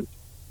hydrogen.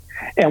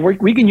 And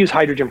we can use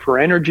hydrogen for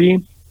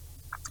energy.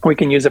 We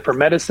can use it for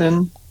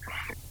medicine.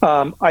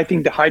 I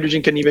think the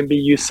hydrogen can even be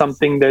used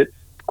something that,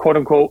 quote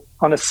unquote,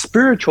 on a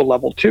spiritual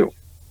level too,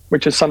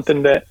 which is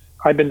something that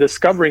I've been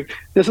discovering.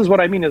 This is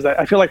what I mean is that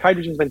I feel like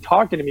hydrogen's been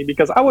talking to me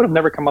because I would have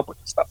never come up with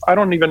this stuff. I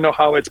don't even know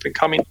how it's been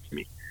coming to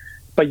me.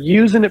 But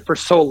using it for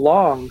so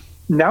long,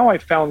 now I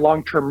found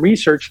long-term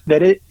research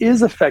that it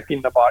is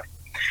affecting the body.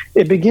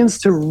 It begins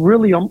to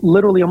really,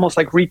 literally almost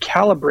like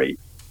recalibrate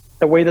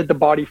the way that the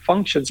body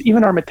functions,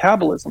 even our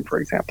metabolism, for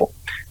example.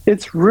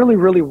 It's really,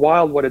 really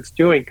wild what it's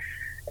doing.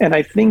 And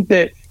I think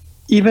that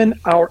even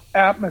our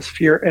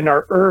atmosphere and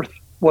our earth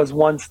was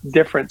once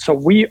different. So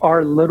we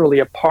are literally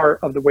a part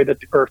of the way that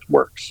the earth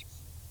works.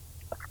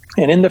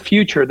 And in the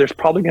future, there's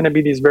probably going to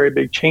be these very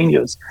big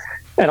changes.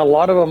 And a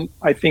lot of them,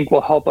 I think,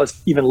 will help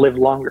us even live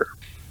longer.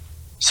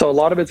 So a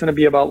lot of it's going to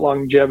be about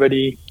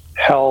longevity,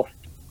 health,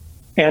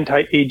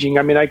 anti-aging.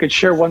 I mean, I could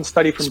share one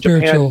study from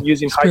Japan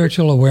using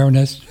spiritual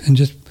awareness and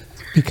just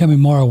becoming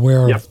more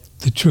aware of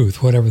the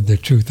truth, whatever the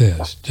truth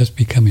is, just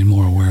becoming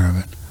more aware of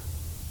it.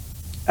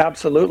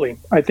 Absolutely.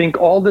 I think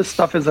all this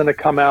stuff is going to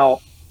come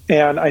out,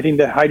 and I think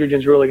that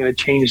hydrogen is really going to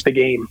change the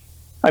game.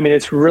 I mean,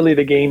 it's really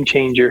the game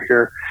changer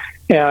here,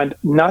 and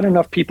not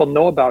enough people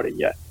know about it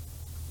yet.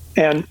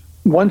 And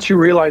once you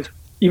realize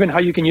even how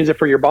you can use it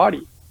for your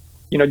body,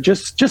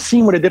 just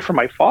seeing what it did for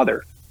my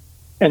father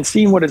and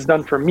seeing what it's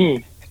done for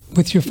me.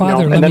 With your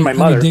father, let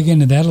me dig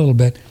into that a little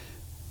bit.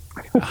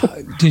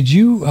 Did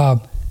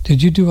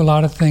you do a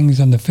lot of things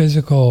on the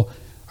physical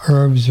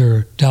herbs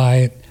or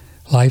diet,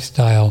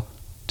 lifestyle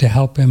to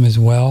help him as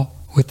well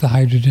with the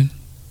hydrogen?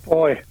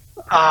 Boy,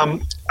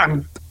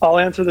 I'll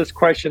answer this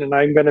question, and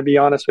I'm going to be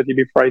honest with you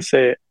before I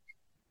say it.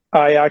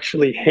 I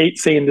actually hate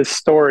saying this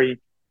story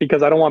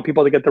because I don't want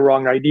people to get the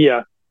wrong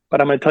idea, but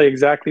I'm going to tell you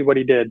exactly what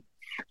he did.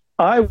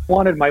 I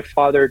wanted my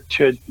father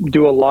to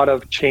do a lot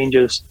of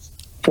changes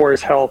for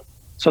his health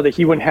so that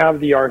he wouldn't have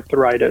the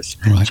arthritis,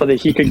 right, so that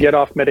he could get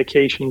off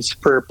medications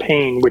for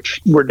pain,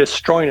 which were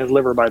destroying his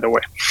liver, by the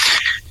way.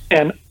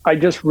 And I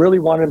just really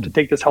wanted him to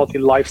take this healthy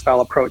lifestyle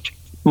approach.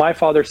 My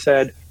father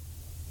said,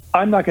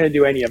 I'm not going to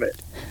do any of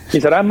it. He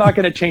said, I'm not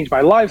going to change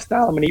my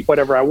lifestyle. I'm going to eat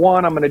whatever I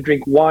want. I'm going to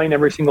drink wine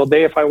every single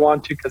day if I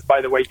want to, because,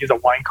 by the way, he's a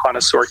wine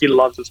connoisseur. He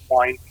loves his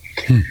wine.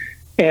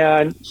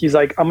 And he's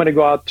like, I'm going to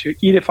go out to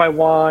eat if I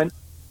want.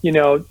 You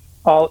know,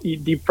 I'll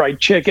eat deep fried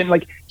chicken.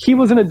 Like, he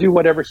was going to do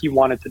whatever he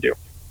wanted to do.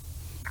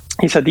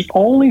 He said, the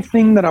only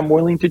thing that I'm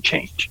willing to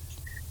change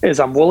is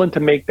I'm willing to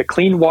make the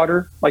clean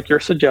water, like you're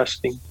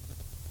suggesting,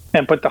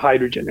 and put the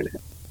hydrogen in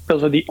it.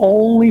 Those are the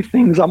only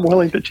things I'm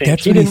willing to change.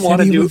 That's what he said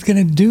he was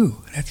going to do.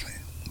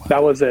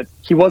 That was it.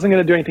 He wasn't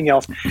going to do anything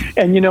else.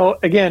 And, you know,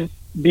 again,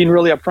 being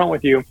really upfront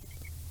with you,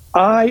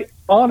 I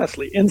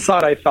honestly,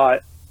 inside, I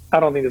thought, I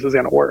don't think this is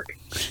going to work.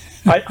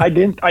 I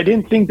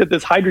didn't think that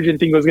this hydrogen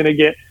thing was going to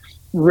get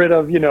rid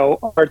of, you know,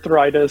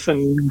 arthritis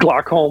and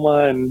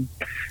glaucoma and,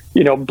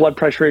 you know, blood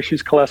pressure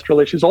issues,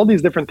 cholesterol issues, all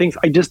these different things.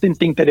 I just didn't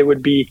think that it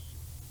would be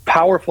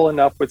powerful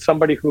enough with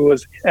somebody who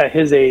was at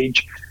his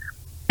age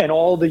and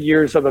all the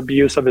years of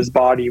abuse of his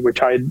body,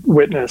 which I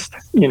witnessed.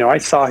 You know, I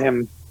saw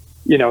him,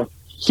 you know,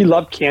 he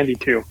loved candy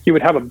too. He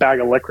would have a bag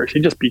of licorice.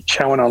 He'd just be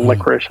chowing on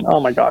licorice. And, oh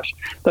my gosh.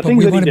 But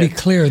we want to be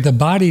clear, the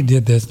body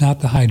did this, not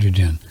the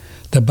hydrogen.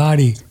 The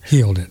body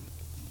healed it.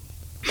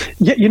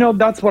 Yeah, you know,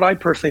 that's what I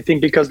personally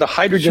think, because the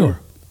hydrogen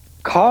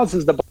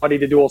causes the body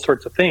to do all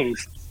sorts of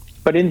things.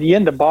 But in the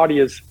end, the body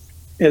is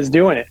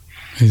doing it.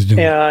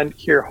 And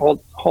here,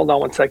 hold on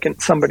 1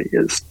 second. Somebody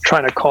is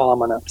trying to call. I'm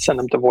going to send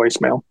them to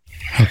voicemail.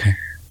 Okay.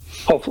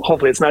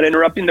 Hopefully it's not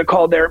interrupting the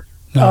call there.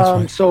 No,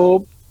 that's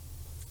right.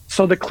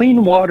 So the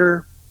clean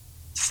water,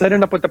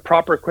 setting up with the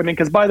proper equipment,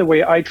 because, by the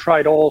way, I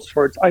tried all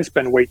sorts. I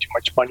spend way too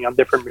much money on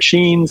different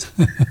machines.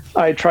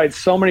 I tried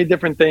so many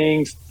different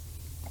things.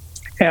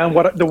 And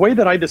the way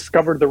that I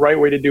discovered the right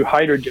way to do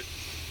hydrogen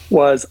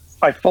was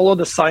I followed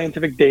the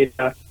scientific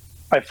data.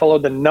 I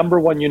followed the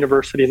 #1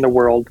 university in the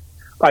world.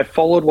 I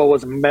followed what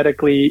was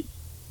medically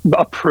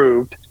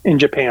approved in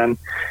Japan.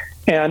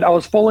 And I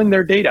was following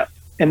their data.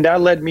 And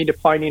that led me to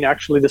finding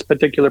actually this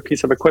particular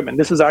piece of equipment.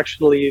 This is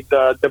actually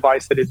the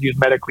device that is used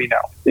medically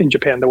now in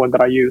Japan, the one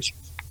that I use.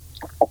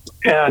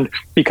 And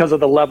because of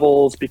the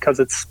levels, because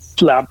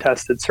it's lab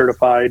tested,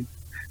 certified,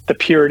 the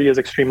purity is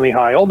extremely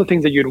high, all the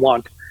things that you'd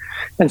want.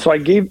 And so I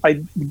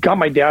got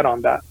my dad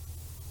on that.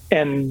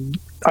 And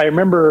I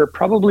remember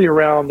probably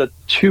around the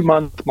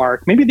 2-month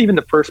mark, maybe even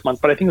the first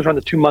month, but I think it was around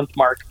the 2-month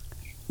mark,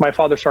 my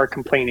father started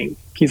complaining.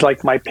 He's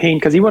like, my pain,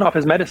 because he went off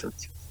his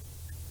medicines.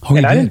 Oh,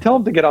 and I didn't tell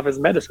him to get off his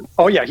medicine.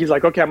 Oh, yeah. He's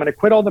like, okay, I'm going to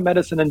quit all the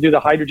medicine and do the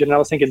hydrogen. And I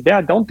was thinking,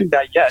 Dad, don't do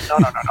that yet. No.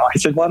 I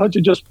said, why don't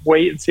you just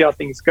wait and see how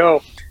things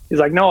go? He's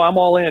like, no, I'm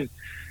all in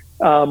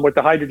with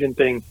the hydrogen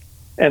thing.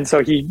 And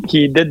so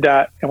he did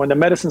that. And when the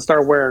medicine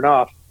started wearing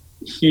off,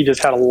 he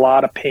just had a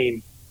lot of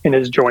pain in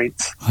his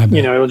joints.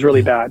 You know, it was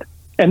really bad.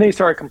 And they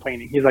started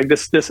complaining. He's like,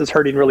 this is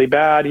hurting really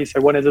bad. He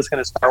said, when is this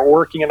going to start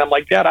working? And I'm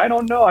like, Dad, I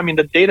don't know. I mean,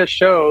 the data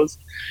shows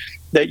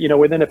that, you know,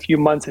 within a few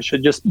months, it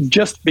should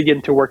just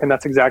begin to work. And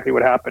that's exactly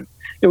what happened.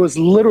 It was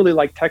literally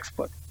like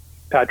textbook,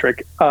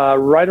 Patrick.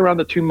 Right around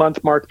the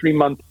 2-month mark,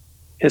 3-month,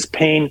 his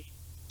pain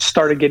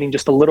started getting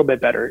just a little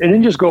bit better. It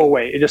didn't just go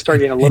away. It just started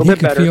getting a little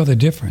bit better. He could feel the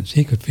difference.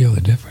 He could feel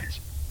the difference.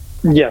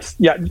 Yes.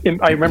 Yeah.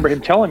 I remember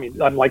him telling me,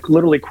 I'm like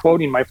literally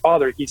quoting my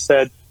father. He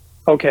said,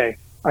 okay,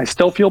 I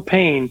still feel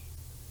pain,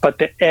 but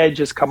the edge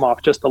has come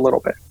off just a little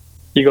bit.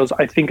 He goes,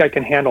 I think I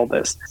can handle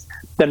this.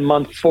 Then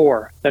month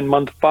 4, then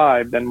month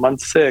 5, then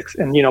month 6.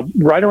 And, you know,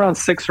 right around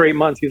 6 or 8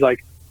 months, he's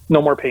like,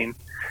 no more pain.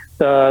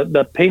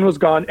 The pain was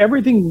gone.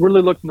 Everything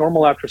really looked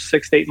normal after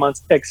 6 to 8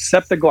 months,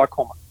 except the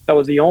glaucoma. That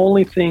was the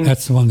only thing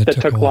That's the one that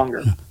took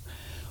longer. Yeah.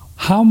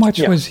 How much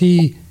was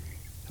he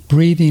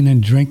breathing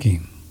and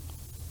drinking?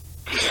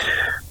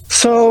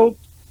 So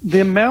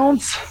the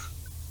amounts,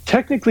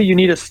 technically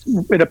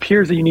it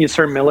appears that you need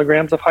certain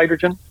milligrams of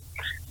hydrogen.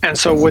 And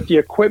so with the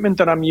equipment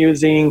that I'm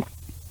using,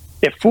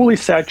 it fully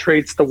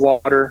saturates the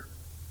water.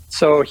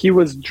 So he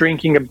was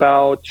drinking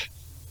about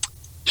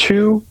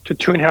 2 to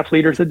 2.5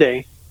 liters a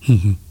day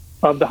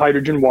of the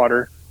hydrogen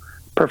water,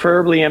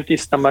 preferably empty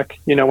stomach,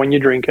 you know, when you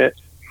drink it.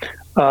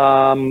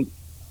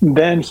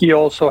 Then he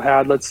also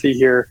had, let's see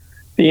here,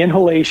 the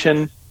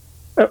inhalation.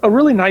 A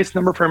really nice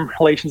number for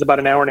inhalation is about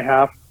 1.5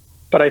 hours,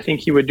 but I think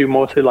he would do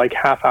mostly like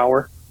half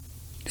hour.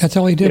 That's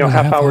all he did. You know, was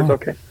half hour is hour.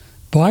 okay.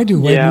 Well, I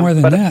do way more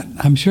than that.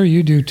 I'm sure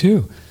you do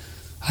too.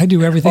 I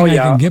do everything I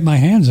can get my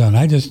hands on.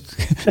 I just,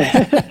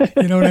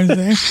 you know what I'm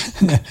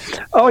saying?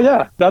 Oh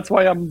yeah, that's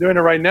why I'm doing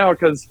it right now,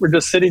 because we're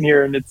just sitting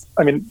here, and it's.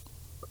 I mean,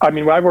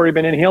 I've already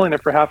been inhaling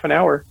it for half an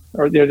hour,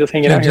 or just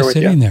hanging out here with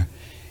you. Just sitting there,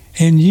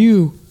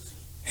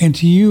 and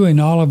to you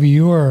and all of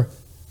your,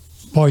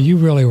 boy, you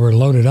really were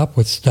loaded up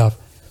with stuff.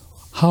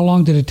 How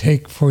long did it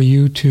take for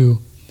you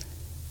to?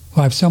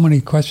 Well, I have so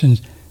many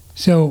questions.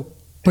 So.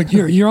 But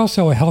you're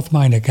also a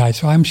health-minded guy,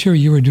 so I'm sure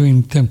you were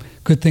doing some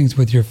good things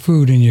with your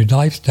food and your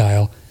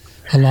lifestyle,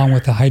 along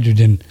with the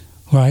hydrogen,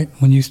 right?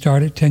 When you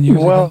started 10 years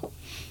ago? Well,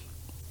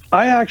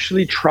 I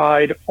actually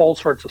tried all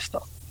sorts of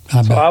stuff.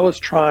 I was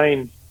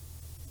trying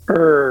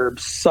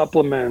herbs,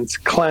 supplements,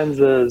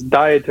 cleanses,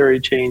 dietary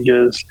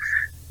changes,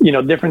 you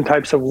know, different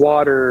types of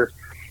water,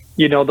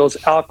 those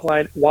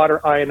alkaline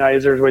water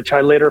ionizers, which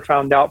I later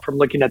found out from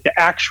looking at the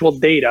actual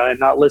data and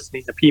not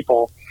listening to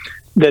people,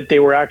 that they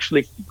were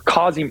actually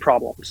causing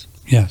problems.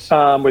 Yes.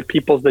 With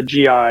the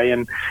GI.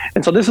 And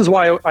so this is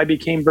why I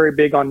became very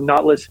big on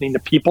not listening to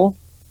people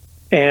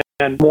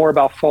and more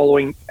about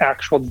following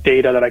actual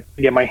data that I could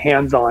get my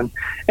hands on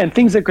and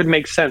things that could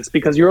make sense,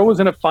 because you're always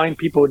going to find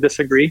people who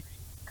disagree.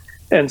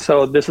 And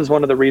so this is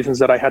one of the reasons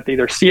that I had to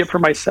either see it for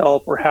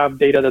myself or have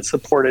data that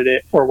supported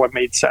it or what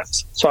made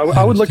sense. So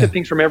I would look at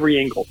things from every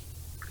angle.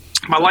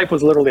 My life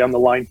was literally on the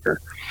line here.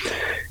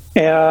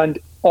 And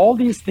all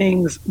these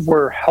things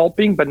were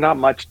helping, but not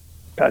much,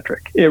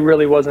 Patrick. It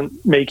really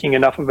wasn't making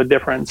enough of a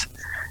difference.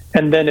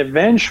 And then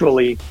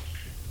eventually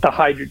the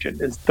hydrogen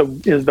is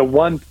the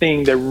one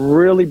thing that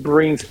really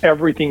brings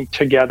everything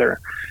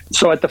together.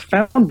 So at the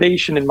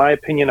foundation, in my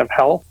opinion, of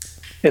health,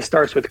 it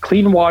starts with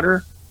clean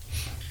water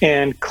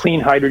and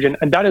clean hydrogen,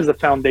 and that is the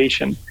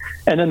foundation.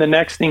 And then the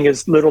next thing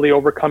is literally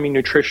overcoming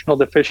nutritional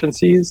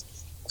deficiencies.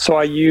 So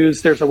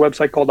there's a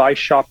website called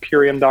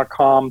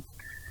iShopPurium.com.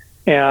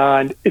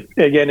 And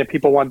if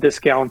people want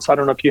discounts, I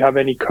don't know if you have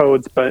any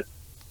codes, but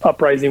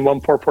Uprising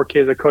 144K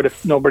is a code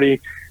if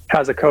nobody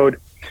has a code.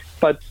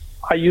 But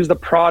I use the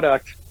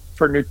product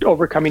for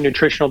overcoming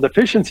nutritional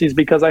deficiencies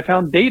because I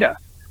found data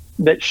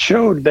that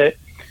showed that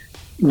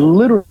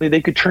literally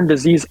they could turn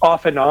disease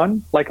off and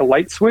on like a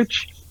light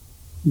switch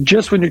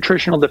just with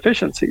nutritional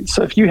deficiencies.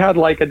 So if you had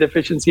like a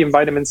deficiency in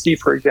vitamin C,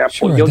 for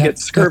example, you'll get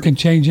scurvy. That can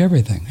change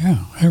everything.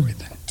 Yeah,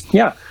 everything.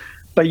 Yeah.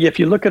 But if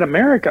you look at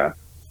America,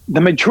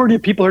 the majority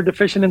of people are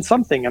deficient in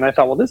something. And I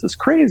thought, well, this is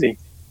crazy.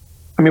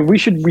 I mean, we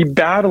should be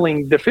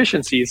battling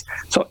deficiencies.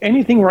 So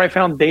anything where I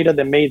found data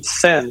that made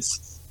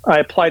sense, I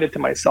applied it to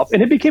myself.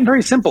 And it became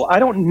very simple. I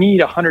don't need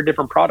 100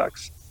 different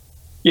products.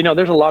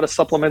 There's a lot of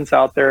supplements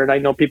out there, and I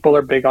know people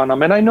are big on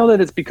them. And I know that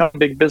it's become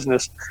big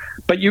business.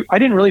 But I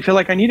didn't really feel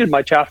like I needed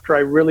much after I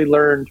really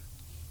learned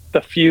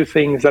the few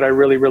things that I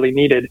really, really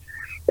needed.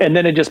 And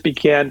then it just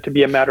began to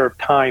be a matter of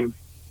time,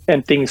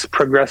 and things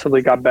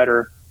progressively got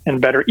better and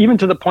better, even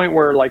to the point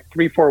where like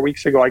 3-4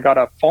 weeks ago, I got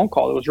a phone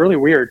call. It was really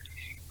weird.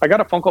 I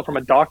got a phone call from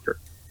a doctor.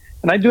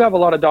 And I do have a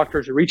lot of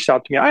doctors who reached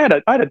out to me. I had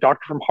a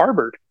doctor from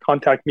Harvard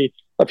contact me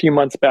a few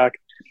months back.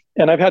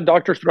 And I've had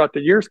doctors throughout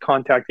the years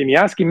contacting me,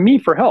 asking me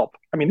for help.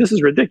 I mean, this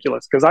is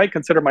ridiculous because I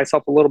consider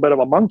myself a little bit of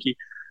a monkey.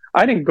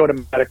 I didn't go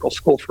to medical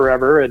school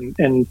forever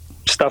and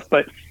stuff,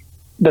 but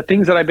the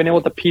things that I've been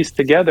able to piece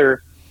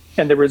together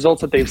and the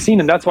results that they've seen.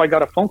 And that's why I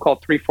got a phone call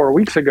 3-4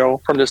 weeks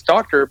ago from this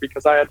doctor,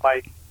 because I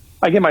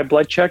get my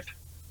blood checked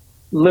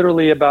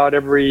literally about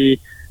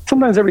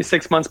sometimes every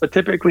 6 months, but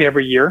typically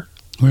every year.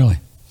 Really?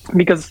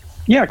 Because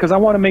I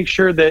want to make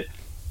sure that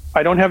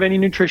I don't have any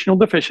nutritional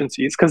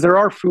deficiencies, because there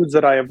are foods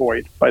that I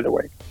avoid, by the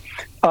way,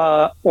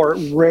 or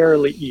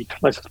rarely eat.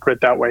 Let's just put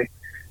it that way.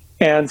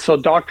 And so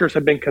doctors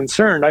have been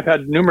concerned. I've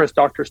had numerous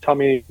doctors tell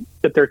me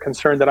that they're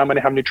concerned that I'm going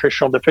to have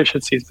nutritional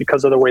deficiencies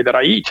because of the way that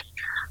I eat.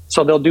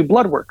 So they'll do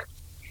blood work.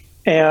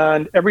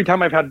 And every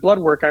time I've had blood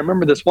work, I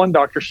remember this one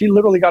doctor, she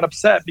literally got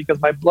upset because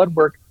my blood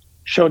work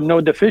showed no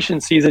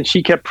deficiencies. And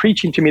she kept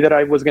preaching to me that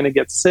I was going to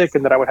get sick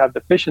and that I would have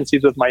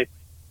deficiencies with my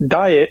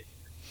diet.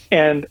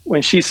 And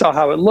when she saw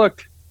how it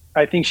looked,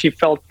 I think she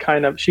felt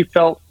kind of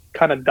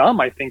dumb.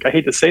 I think, I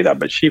hate to say that,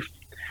 but she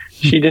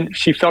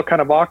felt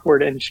kind of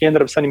awkward, and she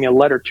ended up sending me a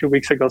letter 2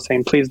 weeks ago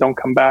saying, please don't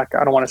come back.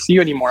 I don't want to see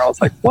you anymore. I was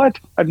like, what?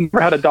 I've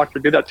never had a doctor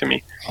do that to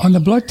me. On the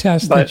blood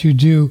test that you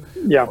do,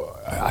 yeah.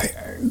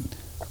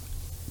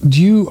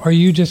 Are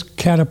you just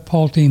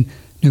catapulting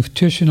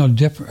nutritional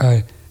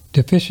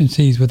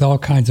deficiencies with all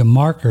kinds of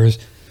markers?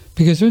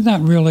 Because there's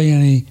not really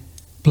any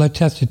blood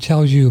test that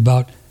tells you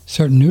about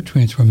certain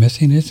nutrients we're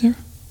missing, is there?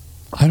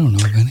 I don't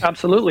know of any.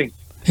 Absolutely.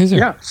 Is there?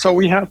 Yeah.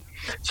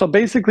 So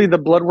basically the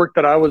blood work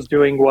that I was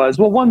doing was,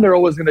 well, one, they're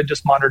always going to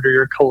just monitor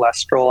your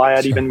cholesterol. I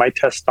had even my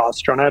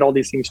testosterone. I had all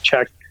these things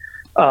checked,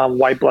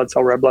 white blood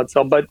cell, red blood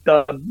cell. But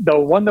the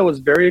one that was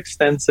very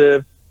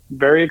extensive,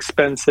 very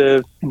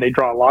expensive, and they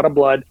draw a lot of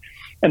blood,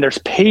 and there's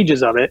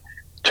pages of it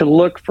to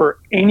look for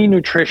any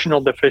nutritional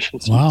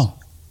deficiencies. Wow.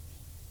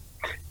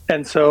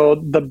 And so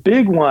the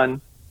big one,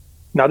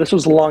 now this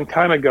was a long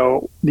time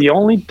ago, the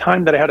only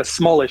time that I had a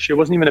small issue, it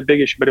wasn't even a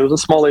big issue, but it was a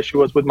small issue,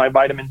 was with my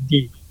vitamin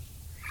D.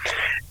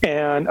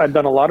 And I've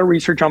done a lot of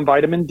research on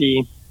vitamin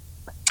D.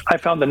 I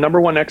found the number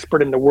one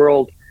expert in the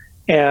world,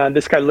 and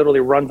this guy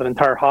literally runs an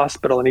entire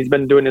hospital, and he's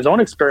been doing his own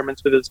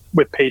experiments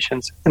with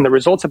patients, and the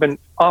results have been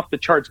off the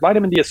charts.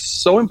 Vitamin D is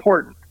so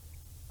important.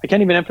 I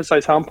can't even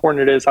emphasize how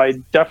important it is. I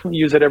definitely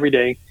use it every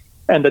day.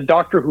 And the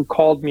doctor who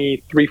called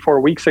me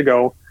 3-4 weeks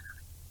ago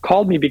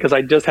called me because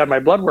I just had my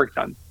blood work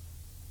done.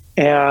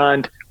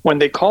 And when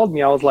they called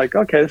me, I was like,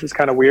 okay, this is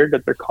kind of weird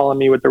that they're calling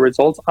me with the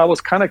results. I was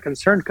kind of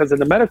concerned because in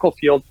the medical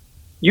field,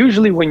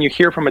 usually when you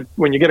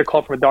get a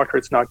call from a doctor,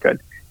 it's not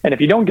good. And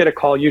if you don't get a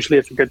call, usually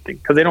it's a good thing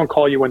because they don't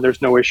call you when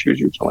there's no issues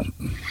usually.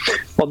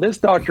 Well, this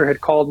doctor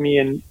had called me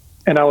and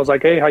I was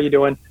like, hey, how you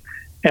doing?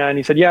 And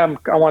he said, yeah,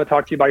 I want to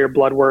talk to you about your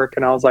blood work.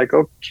 And I was like,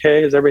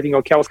 okay, is everything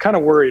okay? I was kind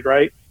of worried,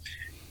 right?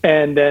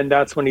 And then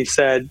that's when he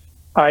said,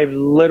 I've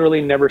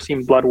literally never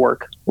seen blood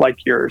work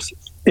like yours.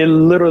 It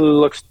literally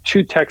looks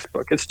too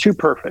textbook. It's too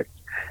perfect.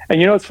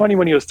 And it's funny,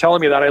 when he was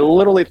telling me that, I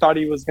literally thought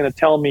he was going to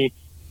tell me,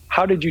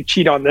 how did you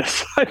cheat on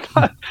this?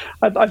 I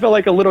felt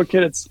like a little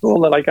kid at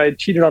school, that like I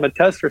cheated on a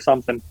test or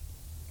something.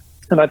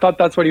 And I thought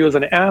that's what he was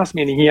going to ask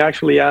me. And he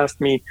actually asked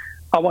me,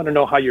 I want to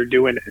know how you're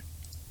doing it.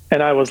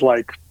 And I was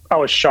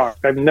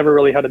shocked. I've never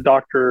really had a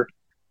doctor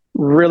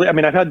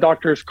I've had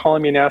doctors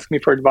calling me and asking me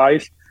for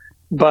advice,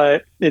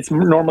 but it's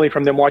normally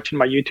from them watching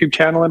my YouTube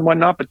channel and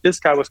whatnot. But this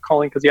guy was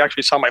calling because he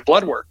actually saw my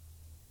blood work.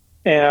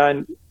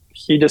 And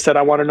he just said,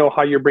 I want to know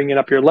how you're bringing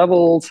up your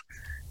levels.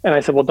 And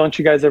I said, well, don't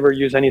you guys ever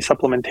use any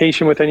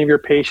supplementation with any of your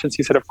patients?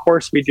 He said, of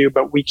course we do,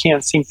 but we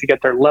can't seem to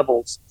get their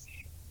levels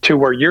to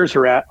where yours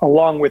are at,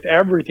 along with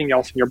everything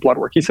else in your blood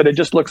work. He said, it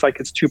just looks like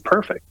it's too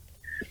perfect.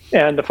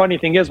 And the funny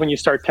thing is, when you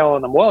start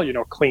telling them, well,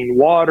 clean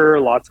water,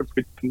 lots of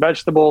fruits and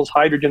vegetables,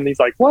 hydrogen, he's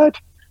like, what?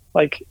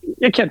 Like,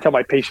 you can't tell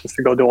my patients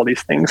to go do all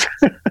these things.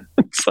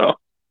 So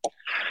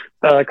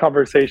the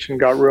conversation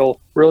got real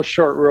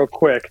short, real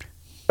quick.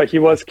 But he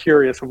was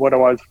curious of what I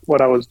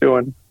was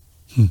doing.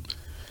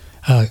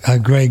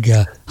 Greg,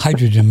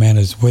 Hydrogen Man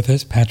is with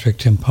us. Patrick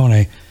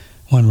Timpone,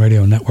 One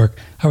Radio Network.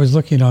 I was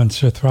looking on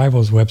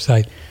Surthrival's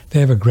website. They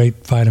have a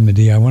great vitamin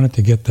D. I wanted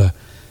to get the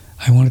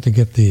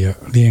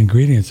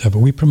ingredients of it.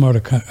 We promote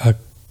a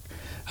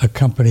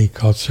company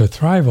called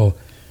Surthrival,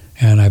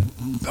 and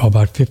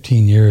about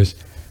 15 years,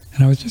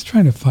 and I was just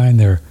trying to find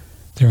their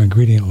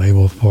ingredient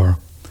label for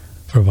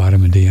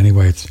vitamin D.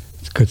 Anyway, it's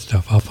good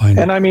stuff. I'll find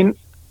it. And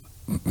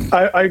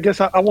I guess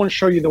I won't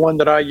show you the one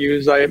that I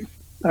use. I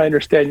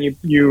understand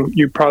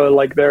you probably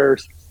like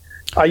theirs.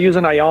 I use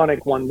an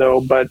ionic one though,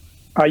 but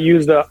I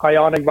use the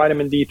ionic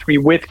vitamin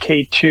D3 with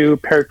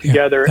K2 paired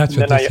together. That's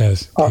what this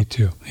has,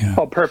 K2. Yeah.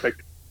 Oh,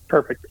 perfect.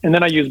 And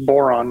then I use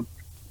boron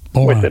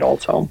with it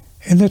also.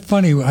 Isn't that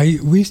funny?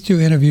 We used to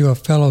interview a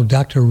fellow,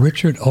 Dr.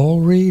 Richard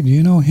Olry. Do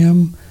you know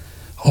him?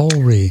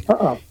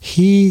 Olry.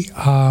 He,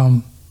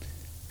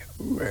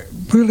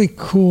 really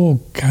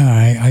cool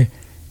guy.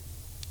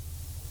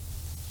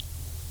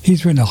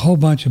 He's written a whole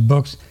bunch of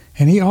books,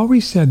 and he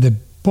always said that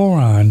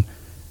boron,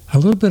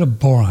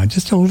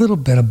 just a little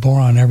bit of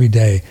boron every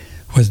day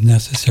was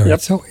necessary. Yep.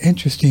 It's so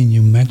interesting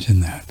you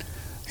mentioned that.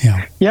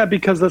 Yeah,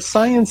 because the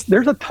science,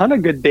 there's a ton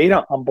of good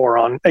data on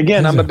boron.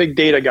 Again, I'm a big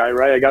data guy,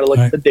 right? I got to look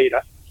at the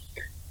data.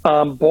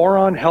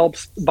 Boron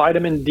helps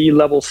vitamin D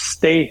levels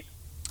stay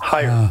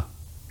higher.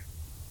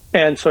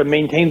 And so it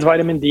maintains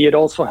vitamin D. It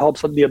also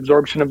helps with the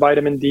absorption of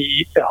vitamin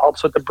D. It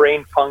helps with the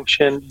brain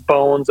function,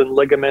 bones and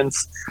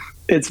ligaments.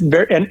 It's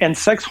and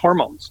sex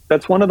hormones.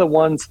 That's one of the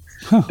ones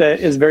that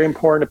is very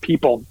important to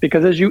people,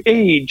 because as you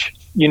age,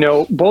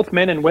 both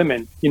men and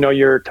women,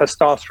 your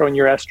testosterone,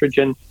 your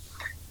estrogen.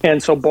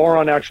 And so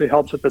boron actually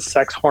helps with the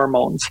sex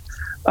hormones,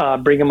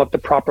 bring them up to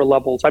proper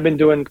levels. I've been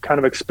doing kind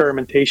of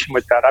experimentation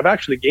with that. I've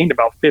actually gained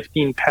about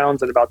 15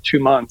 pounds in about 2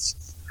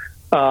 months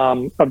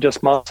of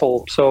just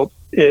muscle. So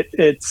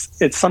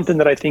it's something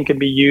that I think can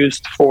be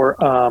used for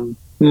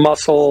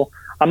muscle.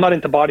 I'm not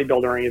into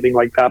bodybuilder or anything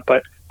like that,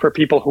 but for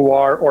people who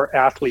are, or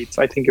athletes,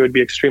 I think it would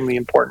be extremely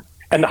important.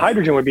 And the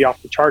hydrogen would be off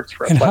the charts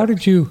for us. And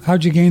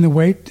how'd you gain the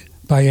weight?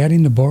 By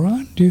adding the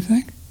boron, do you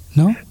think?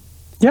 No?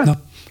 Yeah. No?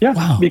 Yeah.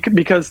 Wow.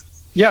 Because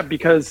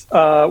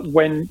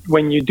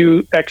when you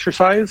do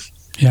exercise,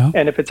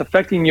 and if it's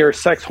affecting your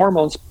sex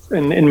hormones,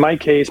 in my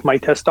case, my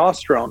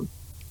testosterone,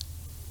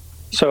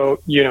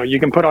 so you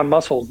can put on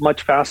muscle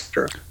much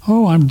faster.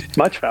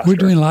 Much faster. We're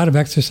doing a lot of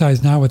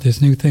exercise now with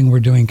this new thing we're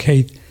doing,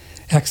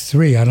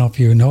 KX3. I don't know if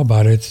you know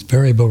about it. It's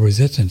variable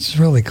resistance. It's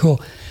really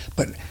cool.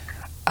 But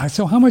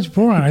so how much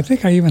boron? I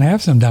think I even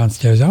have some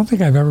downstairs. I don't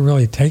think I've ever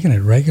really taken it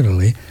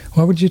regularly.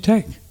 What would you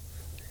take?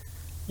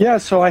 Yeah,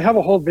 so I have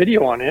a whole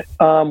video on it.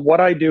 What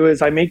I do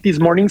is I make these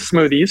morning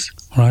smoothies.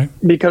 Right.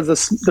 Because the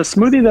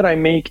smoothie that I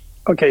make,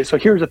 okay, so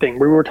here's the thing.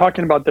 We were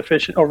talking about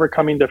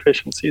overcoming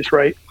deficiencies,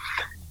 right?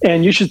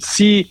 And you should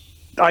see,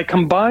 I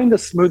combine the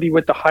smoothie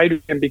with the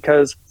hydrogen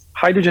because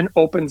hydrogen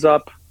opens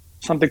up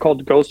something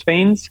called ghost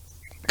veins.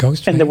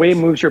 And the way it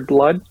moves your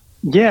blood.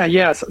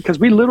 Yeah, because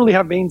we literally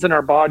have veins in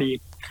our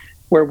body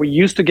where we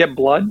used to get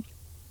blood.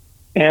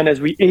 And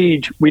as we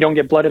age, we don't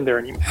get blood in there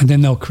anymore. And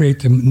then they'll create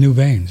the new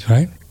veins,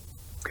 right?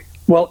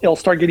 Well, it'll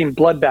start getting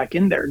blood back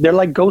in there. They're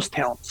like ghost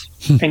towns.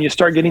 And you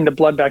start getting the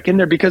blood back in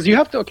there because you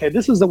have to,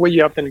 this is the way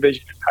you have to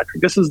envision it,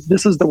 Patrick. This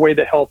is the way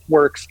that health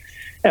works.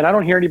 And I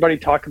don't hear anybody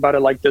talk about it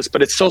like this,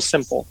 but it's so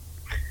simple.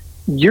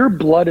 Your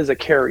blood is a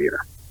carrier.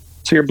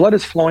 So your blood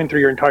is flowing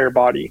through your entire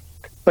body,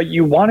 but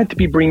you want it to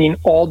be bringing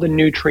all the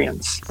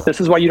nutrients.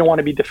 This is why you don't want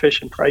to be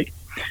deficient, right?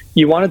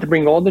 You want it to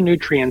bring all the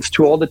nutrients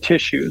to all the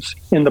tissues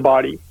in the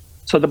body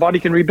so the body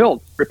can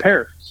rebuild,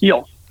 repair,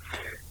 heal.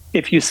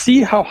 If you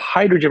see how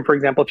hydrogen, for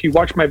example, if you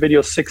watch my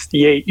video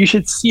 68, you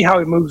should see how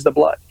it moves the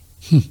blood.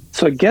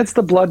 So it gets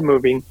the blood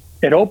moving.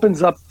 It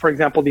opens up, for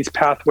example, these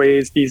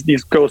pathways,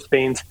 these ghost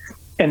veins.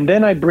 And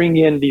then I bring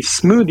in these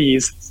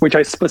smoothies, which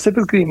I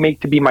specifically make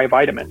to be my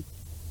vitamin.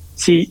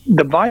 See,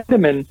 the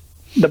vitamin,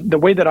 the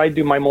way that I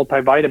do my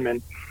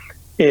multivitamin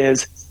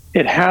is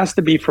it has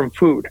to be from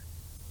food.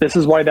 This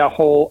is why that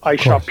whole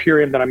iShop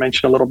Purium that I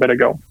mentioned a little bit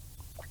ago,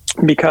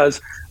 because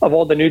of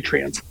all the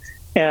nutrients.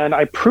 And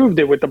I proved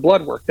it with the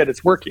blood work that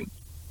it's working.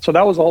 So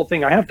that was the whole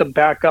thing. I have to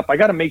back up. I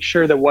got to make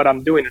sure that what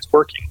I'm doing is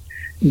working,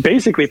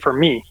 basically for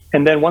me.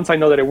 And then once I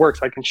know that it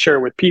works, I can share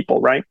it with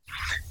people, right?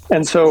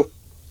 And so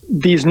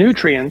these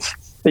nutrients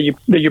that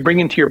you bring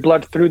into your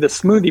blood through the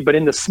smoothie, but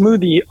in the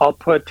smoothie, I'll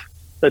put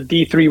the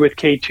D3 with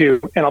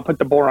K2, and I'll put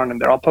the boron in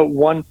there. I'll put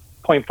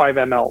 1.5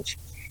 mLs,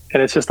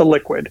 and it's just a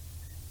liquid.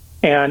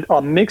 And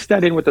I'll mix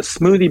that in with the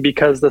smoothie,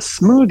 because the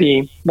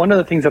smoothie, one of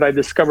the things that I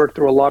discovered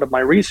through a lot of my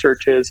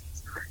research is,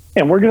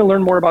 and we're going to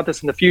learn more about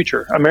this in the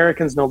future.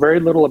 Americans know very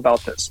little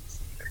about this.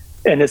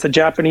 And it's the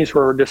Japanese who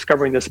are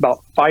discovering this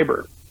about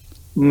fiber.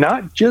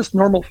 Not just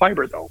normal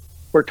fiber, though.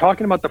 We're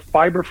talking about the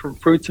fiber from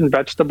fruits and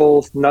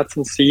vegetables, nuts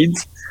and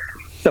seeds.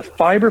 The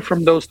fiber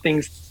from those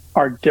things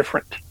are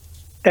different.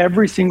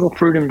 Every single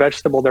fruit and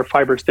vegetable, their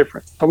fiber is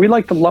different. But we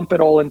like to lump it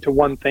all into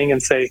one thing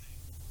and say,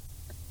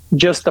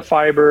 just the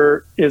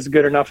fiber is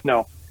good enough.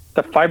 No.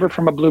 The fiber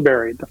from a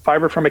blueberry, the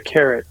fiber from a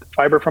carrot, the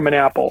fiber from an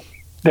apple,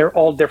 they're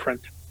all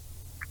different.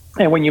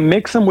 And when you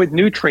mix them with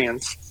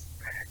nutrients,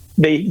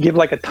 they give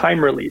like a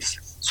time release.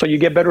 So you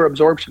get better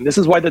absorption. This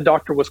is why the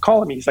doctor was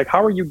calling me. He's like,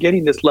 how are you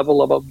getting this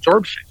level of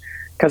absorption?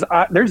 Because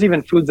there's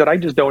even foods that I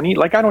just don't eat.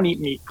 Like I don't eat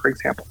meat, for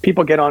example.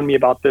 People get on me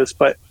about this,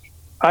 but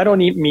I don't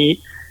eat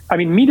meat. I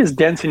mean, meat is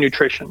dense in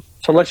nutrition.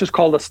 So let's just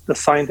call this the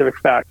scientific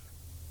fact.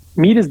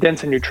 Meat is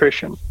dense in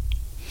nutrition.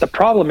 The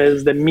problem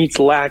is that meat's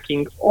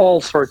lacking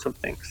all sorts of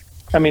things.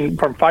 I mean,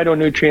 from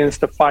phytonutrients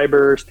to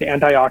fibers to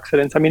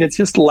antioxidants. I mean, it's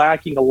just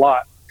lacking a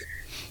lot.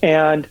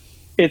 And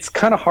it's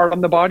kind of hard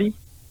on the body.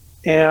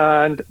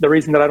 And the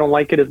reason that I don't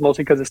like it is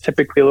mostly because it's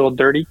typically a little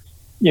dirty.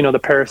 You know, the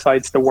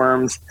parasites, the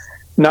worms.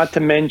 Not to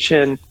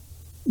mention,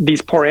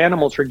 these poor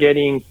animals are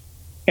getting,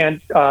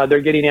 and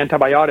they're getting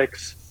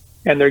antibiotics,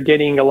 and they're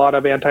getting a lot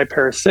of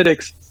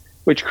antiparasitics,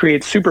 which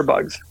creates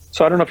superbugs.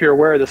 So I don't know if you're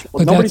aware of this.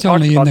 But that's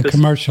only in the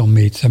commercial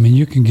meats. I mean,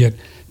 you can get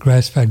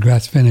grass-fed,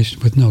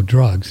 grass-finished with no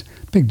drugs.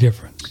 Big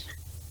difference.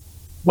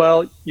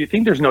 Well, you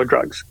think there's no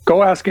drugs.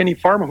 Go ask any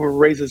farmer who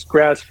raises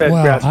grass-fed,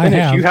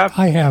 grass-finished.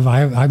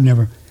 I've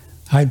never.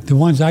 The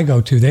ones I go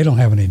to, they don't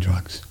have any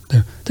drugs.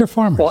 They're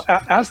farmers. Well,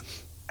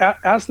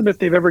 ask them if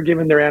they've ever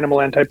given their animal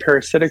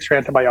antiparasitics or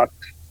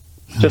antibiotics.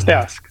 Just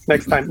ask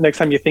next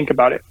time you think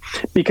about it,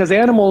 because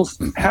animals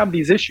have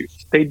these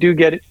issues. They do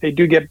get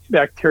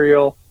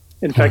bacterial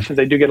infections.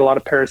 They do get a lot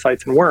of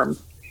parasites and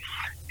worms,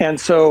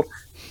 and so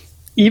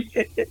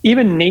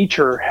even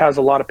nature has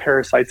a lot of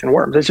parasites and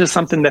worms. It's just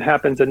something that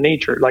happens in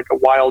nature, like a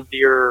wild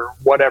deer or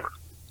whatever,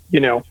 you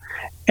know.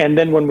 And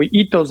then when we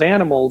eat those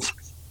animals,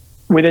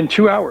 within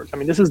 2 hours, I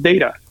mean, this is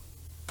data.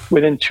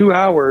 Within 2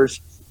 hours,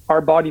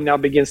 our body now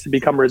begins to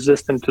become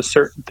resistant to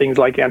certain things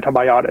like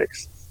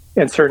antibiotics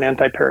and certain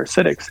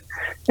antiparasitics.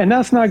 And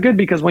that's not good,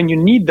 because when you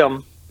need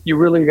them, you're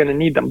really going to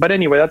need them. But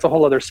anyway, that's a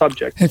whole other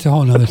subject. It's a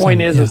whole other subject.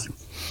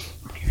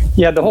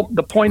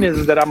 The point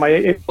is that I'm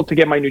able to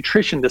get my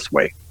nutrition this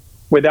way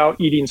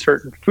without eating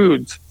certain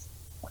foods.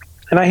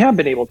 And I have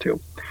been able to.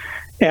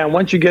 And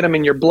once you get them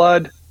in your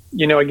blood,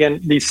 you know, again,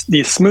 these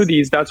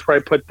smoothies, that's where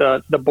I put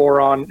the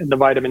boron and the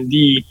vitamin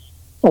D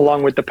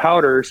along with the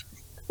powders.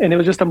 And it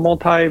was just a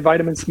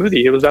multivitamin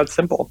smoothie. It was that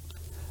simple.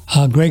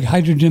 Greg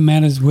Hydrogen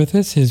Man is with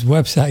us. His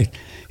website,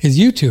 his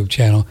YouTube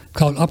channel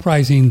called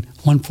Uprising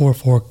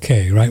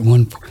 144K, right?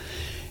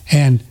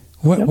 And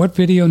what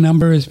video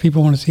number is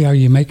people want to see how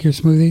you make your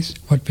smoothies?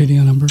 What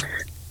video number?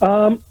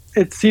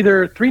 It's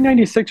either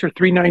 396 or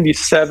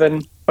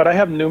 397, but I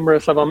have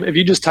numerous of them. If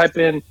you just type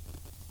in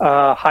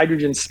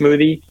hydrogen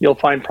smoothie, you'll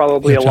find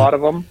probably a lot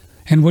of them.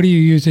 And what do you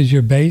use as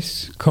your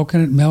base?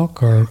 Coconut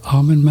milk or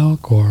almond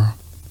milk or?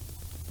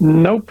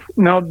 Nope.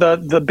 No,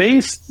 the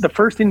base, the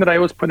first thing that I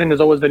always put in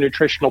is always the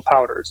nutritional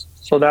powders.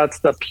 So that's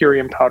the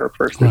Purium powder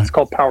first. Right. It's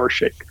called Power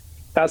Shake.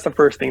 That's the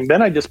first thing.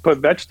 Then I just put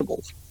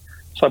vegetables.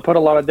 So I put a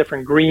lot of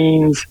different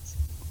greens.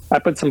 I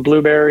put some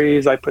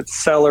blueberries. I put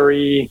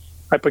celery.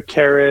 I put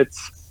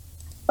carrots.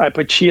 I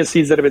put chia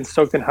seeds that have been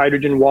soaked in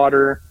hydrogen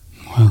water.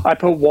 Wow. I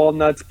put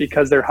walnuts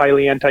because they're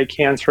highly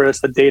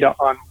anti-cancerous. The data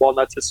on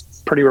walnuts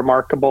is pretty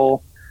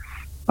remarkable.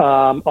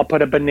 I'll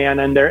put a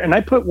banana in there. And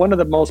I put one of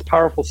the most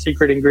powerful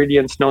secret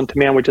ingredients known to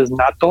man, which is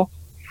natto.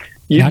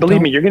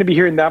 Believe me, you're going to be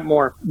hearing that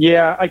more.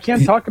 Yeah, I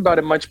can't talk about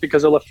it much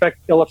because it'll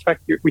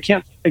affect your, we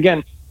can't,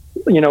 again,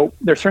 you know,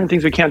 there's certain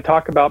things we can't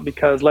talk about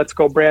because let's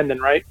go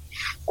Brandon, right?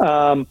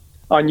 On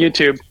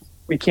YouTube,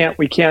 we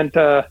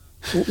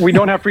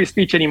don't have free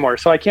speech anymore.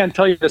 So I can't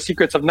tell you the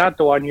secrets of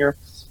natto on here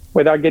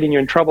without getting you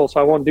in trouble. So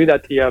I won't do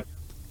that to you.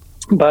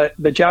 But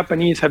the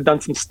Japanese have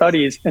done some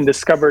studies and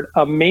discovered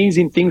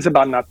amazing things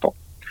about natto.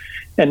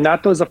 And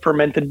natto is a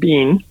fermented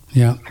bean.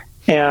 Yeah.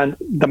 And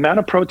the amount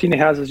of protein it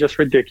has is just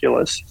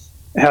ridiculous.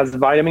 It has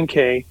vitamin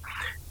K.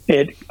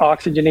 It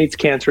oxygenates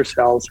cancer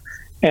cells.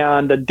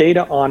 And the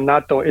data on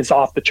natto is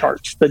off the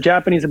charts. The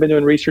Japanese have been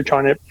doing research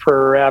on it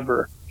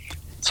forever.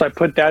 So I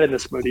put that in the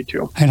smoothie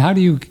too. And where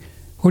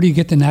do you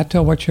get the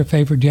natto? What's your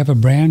favorite? Do you have a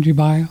brand you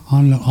buy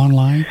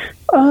online?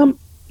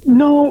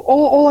 No,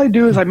 all I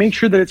do is I make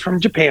sure that it's from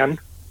Japan.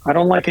 I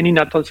don't like any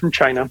nattos from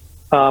China.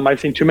 I've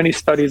seen too many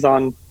studies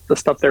on the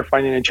stuff they're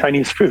finding in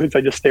Chinese foods.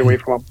 I just stay away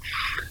from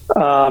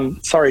them.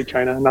 Sorry,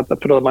 China, not to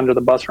throw them under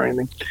the bus or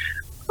anything.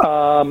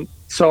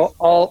 So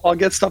I'll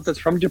get stuff that's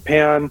from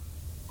Japan.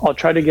 I'll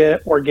try to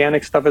get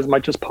organic stuff as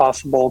much as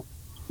possible.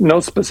 No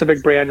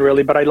specific brand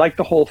really, but I like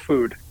the whole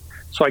food.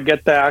 So I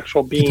get the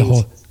actual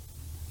beans,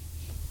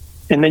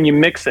 and then you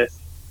mix it.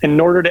 In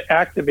order to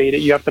activate it,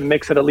 you have to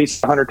mix it at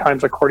least 100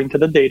 times according to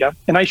the data.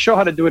 And I show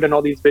how to do it in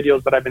all these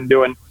videos that I've been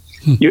doing.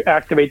 You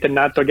activate the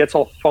natto, it gets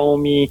all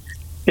foamy,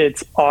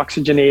 it's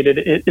oxygenated,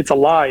 it's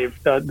alive.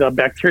 The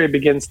bacteria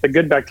the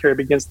good bacteria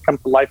begins to come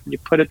to life, and you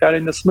put that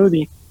in the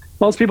smoothie.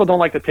 Most people don't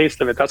like the taste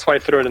of it. That's why I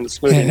throw it in the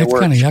smoothie. Yeah, it's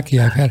kind of yucky.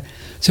 I've had.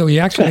 So you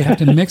actually have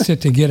to mix it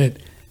to get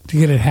it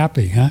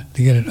happy, huh?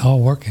 To get it all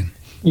working.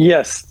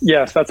 Yes.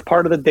 That's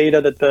part of the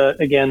data that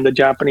the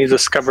Japanese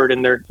discovered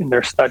in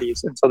their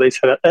studies, and so they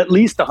said at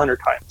least 100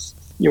 times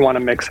you want to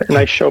mix it, and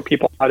I show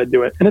people how to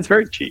do it, and it's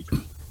very cheap.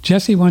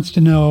 Jesse wants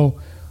to know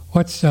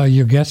what's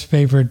your guest's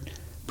favorite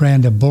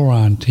brand of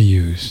boron to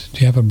use.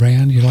 Do you have a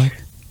brand you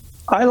like?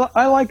 I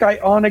like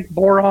Ionic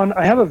Boron.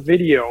 I have a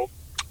video.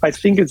 I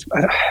think it's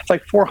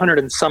like 400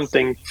 and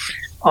something,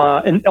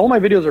 and all my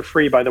videos are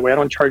free, by the way. I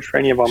don't charge for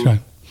any of them. Sure.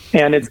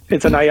 And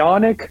it's an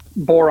ionic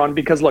boron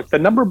because look, the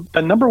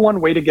number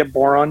one way to get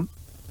boron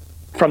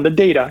from the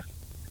data,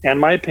 and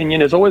my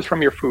opinion, is always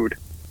from your food.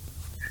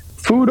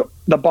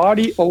 The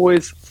body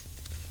always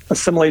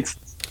assimilates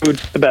food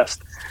the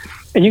best.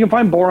 And you can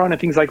find boron in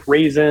things like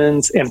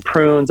raisins and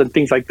prunes and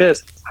things like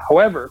this.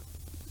 However,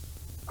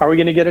 are we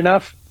going to get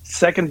enough?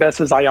 Second best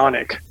is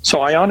ionic.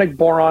 So ionic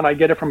boron, I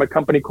get it from a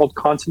company called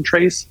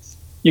Concentrace.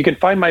 You can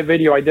find my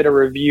video. I did a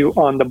review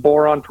on the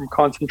boron from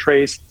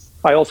Concentrace.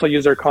 I also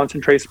use their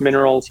Concentrace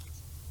minerals,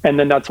 and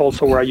then that's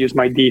also where I use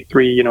my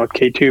D3,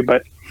 K2.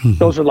 But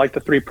those are like the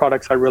three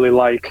products I really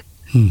like,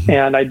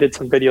 and I did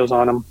some videos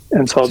on them,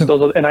 and so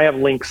those and I have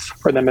links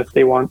for them if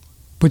they want.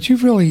 But you're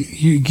really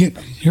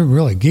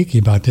geeky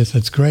about this.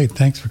 That's great.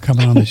 Thanks for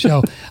coming on the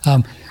show.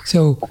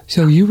 So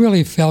you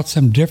really felt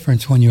some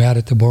difference when you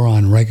added the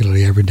boron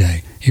regularly every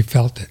day. You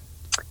felt it.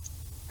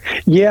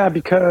 Yeah,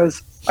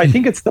 because I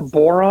think it's the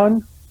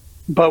boron.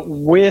 But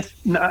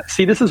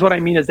this is what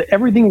I mean is that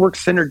everything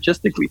works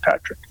synergistically,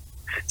 Patrick.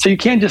 So you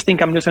can't just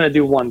think I'm just going to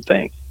do one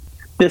thing.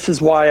 This is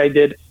why I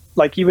did,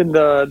 like even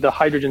the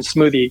hydrogen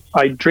smoothie.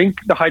 I drink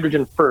the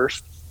hydrogen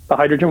first, the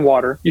hydrogen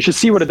water. You should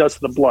see what it does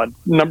to the blood.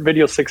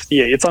 Video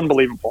 68. It's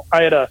unbelievable.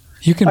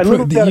 You've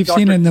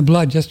seen it in the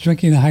blood just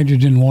drinking the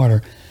hydrogen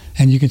water,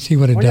 and you can see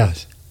what it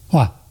does.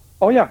 Wow.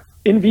 Oh, yeah.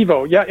 In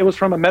vivo. Yeah, it was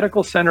from a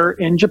medical center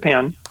in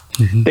Japan.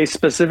 They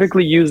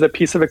specifically use a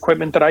piece of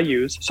equipment that I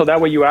use. So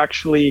that way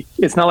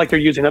it's not like they're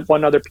using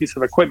one other piece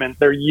of equipment.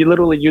 They're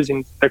literally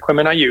using the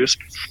equipment I use.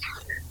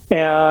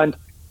 And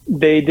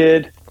they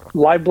did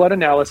live blood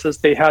analysis.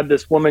 They had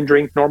this woman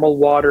drink normal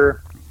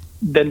water.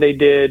 Then they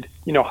did,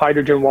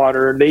 hydrogen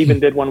water. They even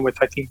did one with,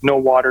 I think, no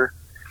water.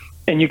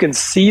 And you can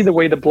see the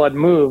way the blood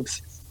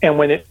moves. And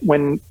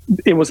when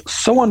it was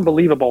so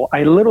unbelievable,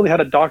 I literally had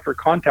a doctor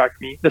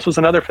contact me. This was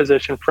another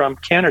physician from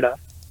Canada.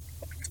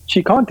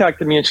 She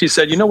contacted me and she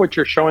said, what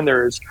you're showing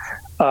there is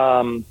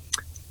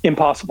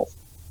impossible.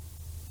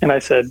 And I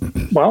said,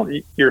 well,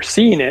 you're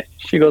seeing it.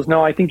 She goes,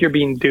 no, I think you're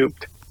being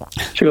duped.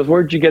 She goes,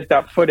 where'd you get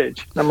that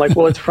footage? And I'm like,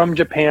 well, it's from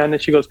Japan. And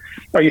she goes,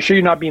 are you sure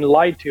you're not being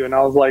lied to? And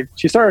I was like,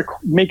 she started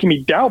making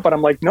me doubt, but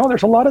I'm like, no,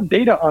 there's a lot of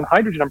data on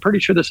hydrogen. I'm pretty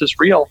sure this is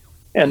real.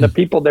 And the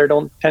people there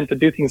don't tend to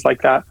do things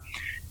like that.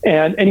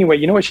 And anyway,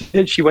 you know what she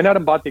did? She went out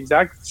and bought the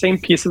exact same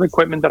piece of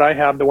equipment that I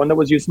have, the one that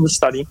was used in the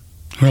study.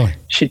 Really?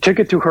 She took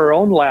it to her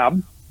own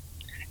lab.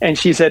 And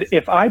she said,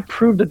 if I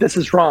prove that this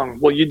is wrong,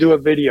 will you do a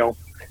video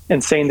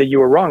and saying that you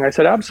were wrong? I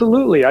said,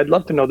 absolutely. I'd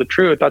love to know the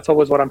truth. That's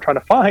always what I'm trying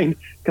to find,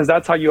 because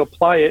that's how you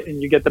apply it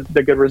and you get the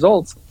good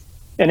results.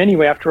 And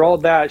anyway, after all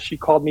that, she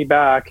called me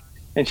back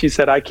and she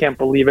said, I can't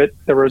believe it.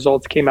 The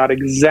results came out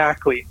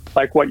exactly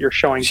like what you're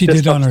showing. She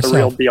did on herself. The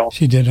real deal.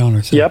 She did on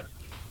herself. Yep.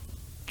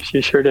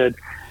 She sure did.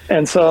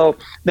 And so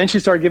then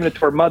she started giving it to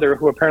her mother,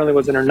 who apparently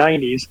was in her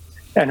 90s.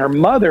 And her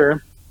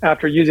mother,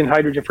 after using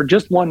hydrogen for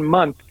just 1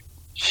 month,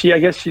 I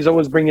guess she's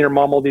always bringing her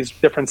mom all these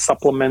different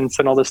supplements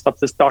and all this stuff.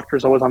 This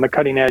doctor's always on the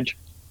cutting edge.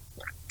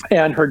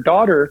 And her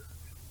daughter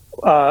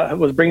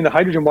was bringing the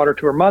hydrogen water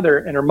to her mother,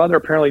 and her mother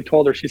apparently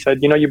told her, she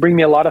said, you bring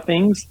me a lot of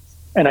things,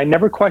 and I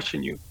never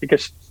question you,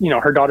 because,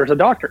 her daughter's a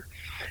doctor.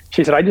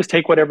 She said, I just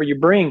take whatever you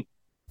bring,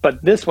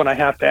 but this one I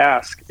have to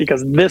ask,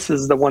 because this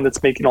is the one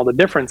that's making all the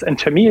difference. And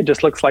to me, it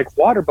just looks like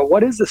water, but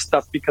what is this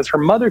stuff? Because her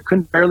mother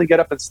couldn't barely get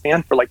up and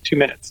stand for like 2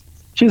 minutes.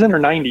 She's in her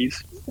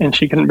 90s. And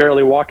she couldn't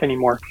barely walk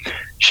anymore.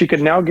 She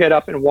could now get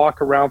up and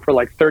walk around for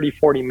like 30,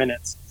 40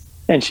 minutes.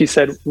 And she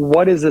said,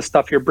 what is this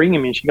stuff you're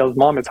bringing me? And she goes,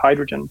 Mom, it's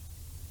hydrogen.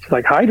 She's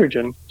like,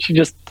 hydrogen? She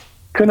just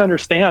couldn't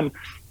understand.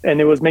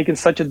 And it was making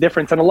such a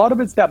difference. And a lot of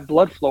it's that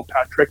blood flow,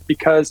 Patrick,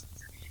 because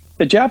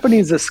the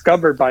Japanese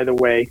discovered, by the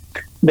way,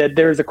 that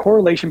there's a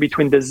correlation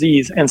between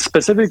disease and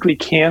specifically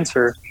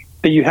cancer,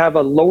 that you have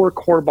a lower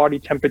core body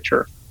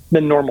temperature.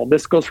 than normal.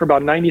 This goes for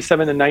about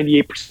 97 to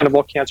 98% of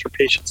all cancer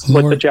patients,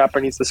 what the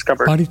Japanese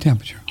discovered. Body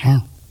temperature.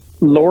 Wow.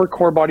 Lower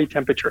core body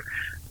temperature.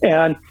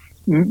 And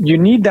you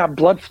need that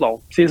blood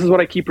flow. See, this is what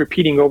I keep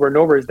repeating over and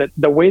over, is that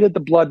the way that the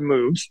blood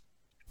moves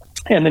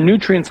and the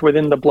nutrients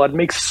within the blood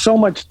makes so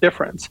much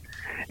difference.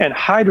 And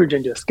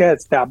hydrogen just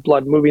gets that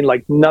blood moving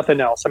like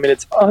nothing else. I mean,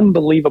 it's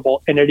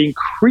unbelievable. And it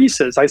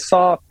increases. I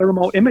saw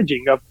thermal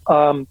imaging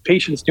of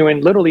patients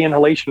doing literally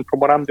inhalation from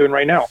what I'm doing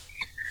right now.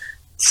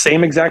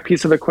 Same exact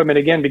piece of equipment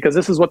again, because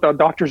this is what the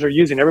doctors are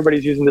using.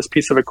 Everybody's using this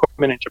piece of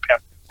equipment in Japan.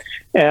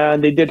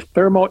 And they did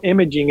thermal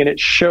imaging, and it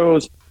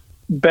shows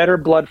better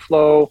blood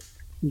flow,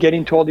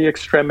 getting to all the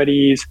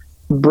extremities,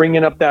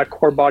 bringing up that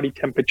core body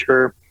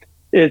temperature.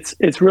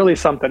 It's really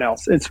something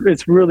else.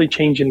 It's really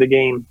changing the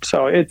game.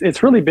 So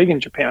it's really big in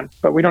Japan,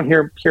 but we don't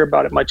hear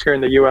about it much here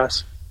in the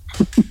U.S.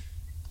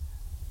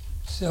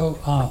 So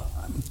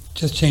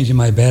just changing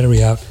my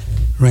battery out,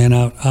 ran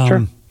out.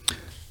 Sure.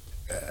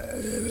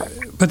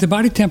 But the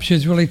body temperature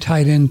is really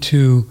tied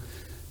into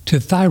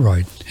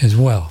thyroid as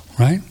well,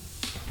 right?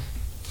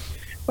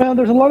 Well,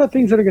 there's a lot of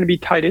things that are going to be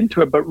tied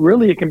into it, but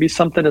really it can be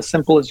something as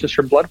simple as just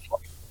your blood flow.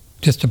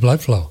 Just the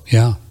blood flow,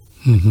 yeah.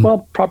 Mm-hmm.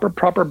 Well, proper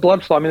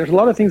blood flow. I mean, there's a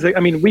lot of things that, I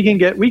mean, we can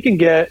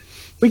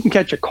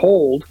catch a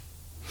cold,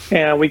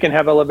 and we can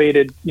have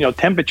elevated,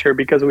 temperature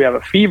because we have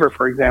a fever,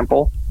 for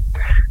example.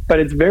 But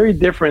it's very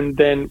different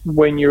than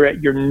when you're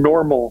at your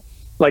normal,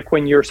 like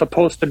when you're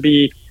supposed to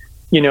be,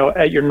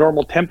 at your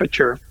normal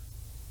temperature,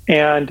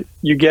 and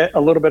you get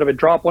a little bit of a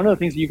drop. One of the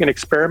things that you can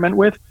experiment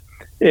with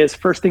is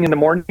first thing in the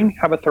morning,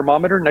 have a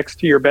thermometer next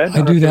to your bed.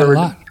 I do that a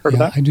lot.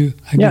 I do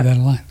that a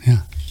lot.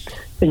 Yeah.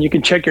 And you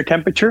can check your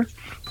temperature,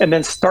 and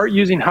then start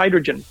using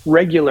hydrogen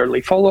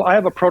regularly. I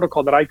have a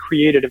protocol that I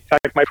created. In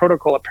fact, my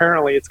protocol,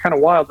 apparently, it's kind of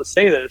wild to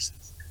say this,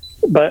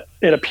 but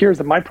it appears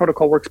that my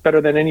protocol works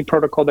better than any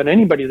protocol that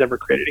anybody's ever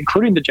created,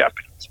 including the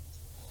Japanese.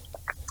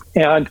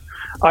 And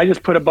I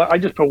just put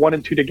 1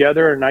 and 2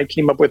 together, and I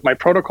came up with my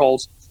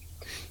protocols.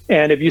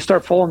 And if you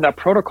start following that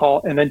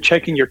protocol and then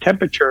checking your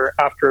temperature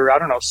after,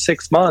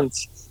 6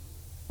 months,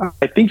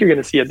 I think you're going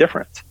to see a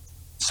difference.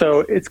 So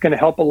it's going to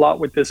help a lot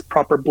with this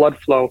proper blood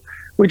flow,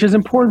 which is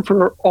important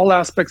for all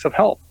aspects of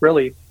health,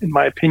 really, in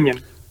my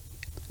opinion.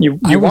 You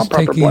want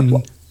proper blood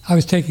flow. I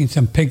was taking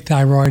some pig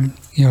thyroid,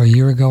 a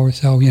year ago or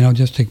so,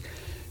 just to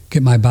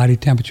get my body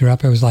temperature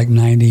up. It was like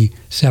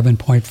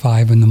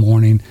 97.5 in the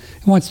morning.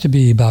 It wants to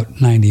be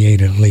about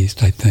 98 at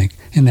least, I think,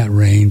 in that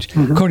range,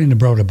 according to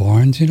Broda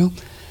Barnes,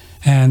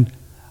 And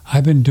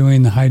I've been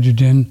doing the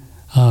hydrogen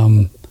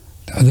of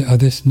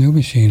this new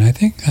machine, I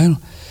think,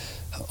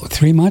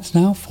 3 months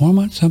now, 4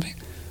 months, something.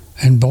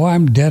 And boy,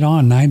 I'm dead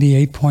on,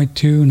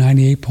 98.2,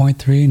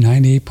 98.3,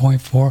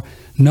 98.4.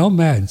 No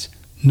meds,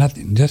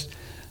 nothing.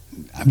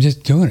 I'm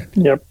just doing it.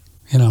 Yep.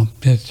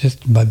 It's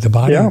just, but the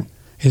body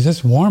is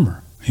just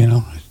warmer,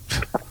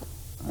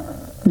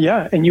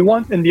 Yeah, and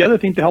the other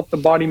thing to help the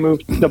body move,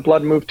 the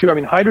blood move too. I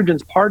mean,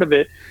 hydrogen's part of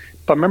it,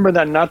 but remember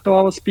that natto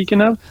I was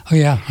speaking of? Oh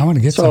yeah, I want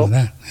to get some of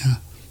that. Yeah.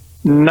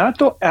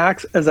 Natto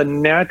acts as a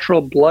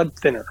natural blood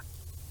thinner.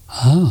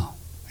 Oh,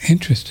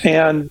 interesting.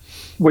 And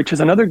which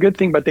is another good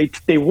thing, but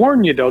they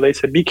warn you though. They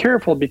said be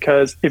careful,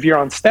 because if you're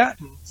on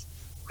statins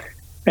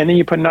and then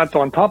you put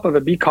natto on top of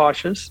it, be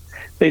cautious.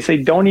 They say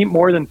don't eat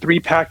more than 3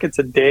 packets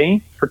a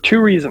day for 2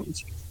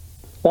 reasons.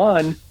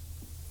 1,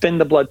 thin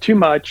the blood too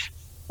much,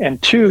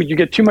 and 2, you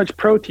get too much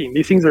protein.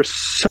 These things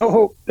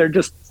they're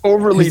just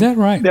overly. Is that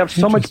right? They have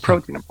so much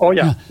protein in them. Oh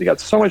yeah, they got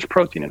so much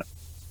protein in them.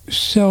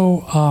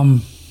 So,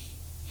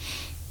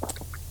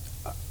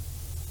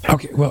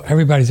 okay, well,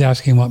 everybody's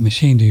asking what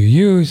machine do you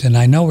use, and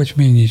I know which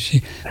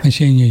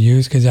machine you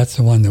use because that's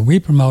the one that we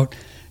promote,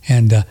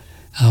 and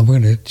we're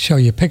going to show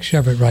you a picture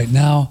of it right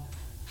now.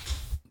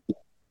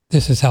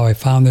 This is how I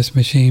found this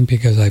machine,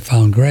 because I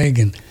found Greg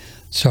and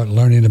started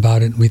learning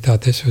about it, and we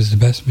thought this was the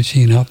best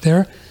machine out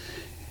there.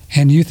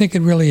 And you think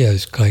it really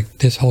is, like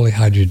this Holy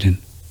Hydrogen,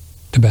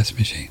 the best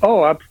machine?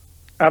 Oh,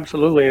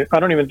 absolutely. I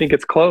don't even think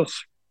it's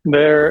close.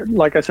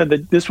 Like I said,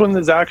 this one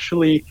is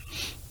actually,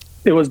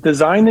 it was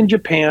designed in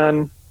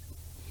Japan.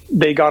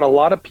 They got a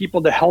lot of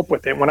people to help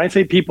with it. When I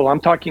say people, I'm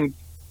talking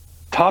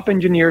top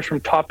engineers from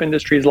top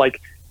industries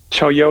like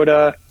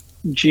Toyota,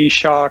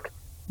 G-Shock,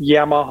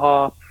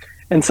 Yamaha,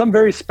 and some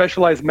very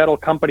specialized metal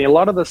company. A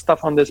lot of the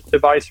stuff on this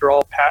device are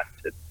all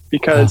patented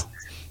because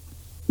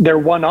they're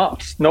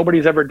one-offs.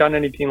 Nobody's ever done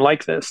anything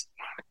like this.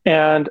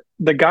 And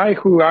the guy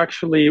who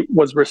actually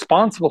was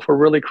responsible for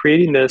really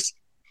creating this,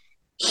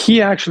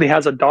 he actually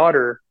has a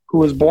daughter who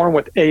was born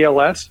with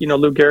ALS,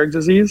 Lou Gehrig's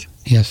disease.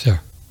 Yes, sir.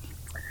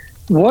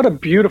 What a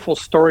beautiful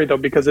story, though,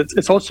 because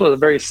it's also a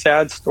very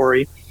sad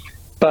story.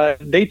 But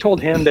they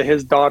told him that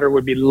his daughter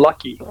would be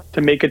lucky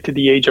to make it to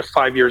the age of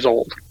 5 years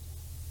old.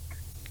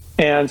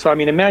 And so, I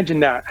mean,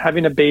 imagine that.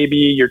 Having a baby,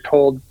 you're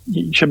told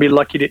you should be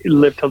lucky to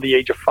live till the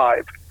age of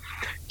 5.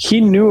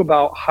 He knew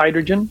about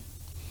hydrogen.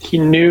 He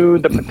knew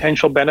the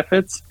potential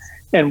benefits.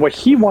 And what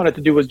he wanted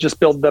to do was just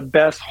build the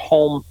best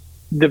home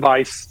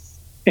device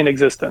in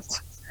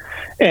existence.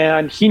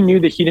 And he knew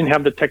that he didn't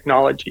have the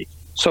technology.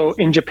 So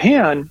in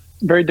Japan,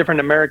 very different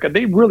in America.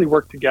 They really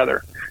work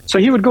together. So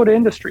he would go to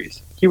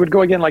industries. He would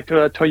go again, like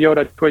to a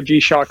Toyota, to a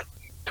G-Shock,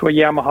 to a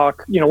Yamaha,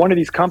 one of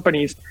these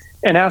companies,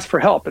 and ask for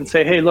help and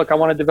say, hey, look, I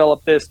want to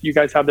develop this. You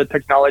guys have the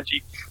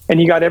technology. And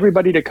he got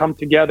everybody to come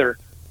together,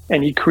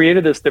 and he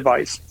created this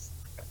device.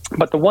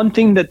 But the one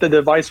thing that the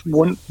device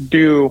wouldn't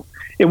do,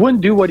 it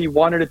wouldn't do what he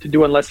wanted it to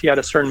do unless he had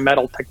a certain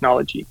metal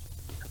technology.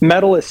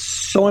 Metal is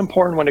so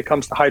important when it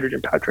comes to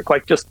hydrogen, Patrick.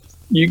 Like, just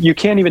you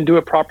can't even do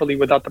it properly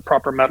without the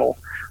proper metal.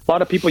 A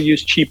lot of people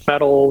use cheap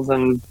metals,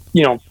 and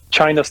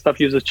China stuff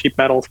uses cheap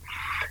metals.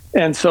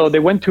 And so they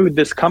went to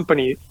this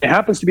company. It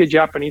happens to be a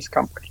Japanese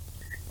company,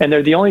 and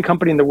they're the only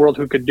company in the world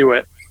who could do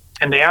it.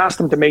 And they asked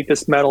them to make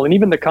this metal, and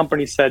even the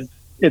company said,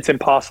 it's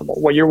impossible.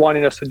 What you're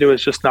wanting us to do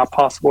is just not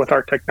possible with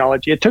our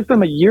technology. It took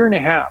them a year and a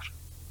half.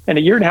 And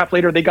a year and a half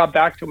later, they got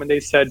back to him and they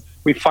said,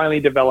 we finally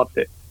developed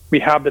it. We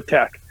have the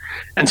tech.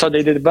 And so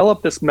they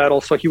developed this metal.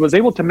 So he was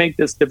able to make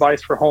this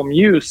device for home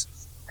use.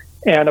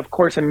 And of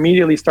course,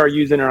 immediately started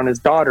using it on his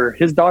daughter.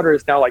 His daughter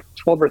is now like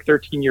 12 or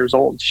 13 years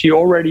old. She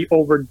already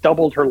over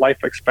doubled her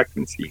life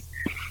expectancy.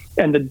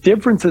 And the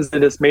differences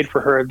that it's made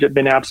for her have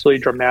been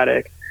absolutely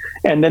dramatic.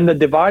 And then the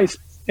device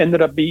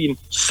ended up being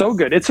so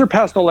good. It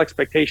surpassed all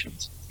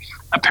expectations.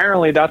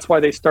 Apparently, that's why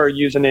they started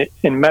using it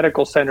in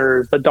medical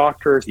centers, the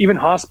doctors, even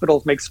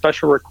hospitals make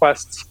special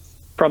requests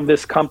from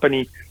this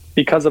company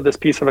because of this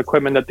piece of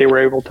equipment that they were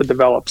able to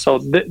develop. So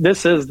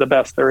this is the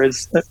best there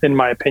is, in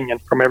my opinion,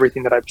 from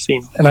everything that I've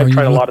seen. And I've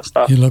tried a lot of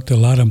stuff. You looked at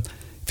a lot of them.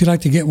 If you'd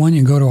like to get one,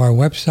 you can go to our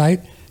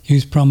website,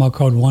 use promo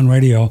code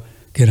OneRadio,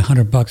 get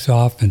 $100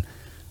 off. And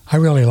I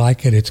really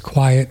like it. It's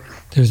quiet.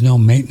 There's no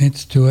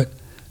maintenance to it,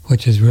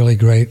 which is really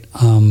great.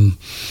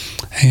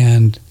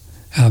 And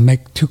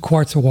make 2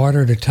 quarts of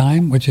water at a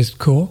time, which is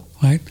cool,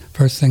 right?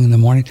 First thing in the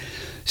morning.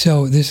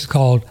 So this is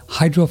called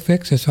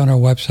HydroFix. It's on our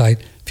website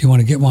if you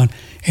want to get one.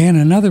 And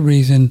another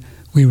reason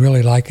we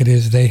really like it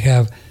is they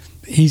have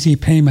easy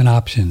payment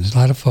options. A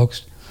lot of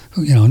folks,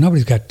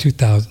 nobody's got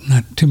 $2,000,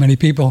 not too many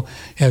people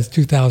has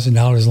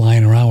 $2,000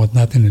 lying around with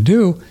nothing to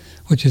do,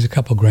 which is a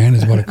couple grand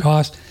is what it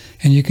costs.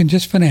 And you can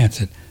just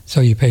finance it.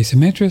 So you pay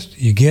some interest,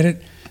 you get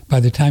it. By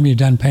the time you're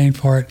done paying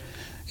for it,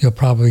 your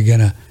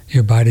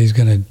body's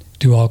going to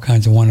do all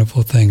kinds of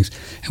wonderful things.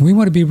 And we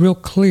want to be real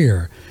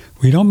clear.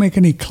 We don't make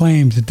any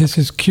claims that this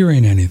is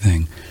curing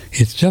anything.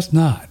 It's just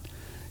not.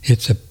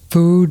 It's a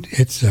food,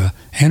 it's a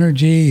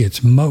energy,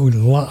 it's mode.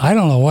 I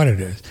don't know what it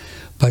is.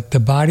 But the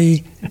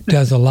body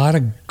does a lot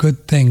of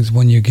good things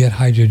when you get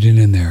hydrogen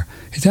in there.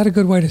 Is that a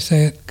good way to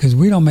say it? Because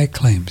we don't make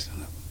claims.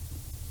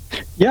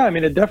 Yeah,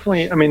 it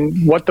definitely,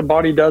 what the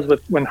body does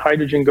when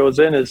hydrogen goes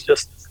in is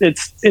just,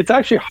 it's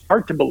actually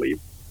hard to believe.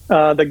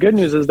 The good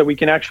news is that we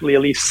can actually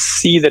at least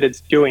see that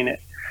it's doing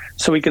it.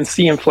 So we can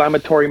see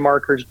inflammatory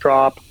markers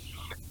drop.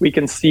 We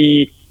can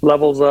see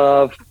levels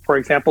of, for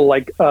example,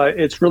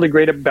 it's really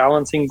great at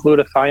balancing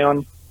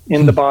glutathione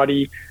in the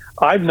body.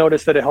 I've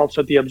noticed that it helps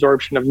with the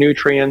absorption of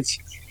nutrients.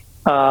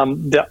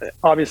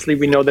 Obviously,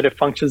 we know that it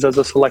functions as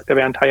a selective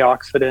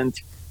antioxidant.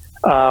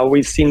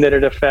 We've seen that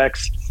it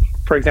affects,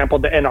 for example,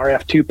 the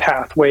NRF2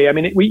 pathway.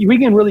 We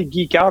can really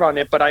geek out on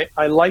it, but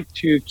I like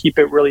to keep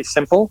it really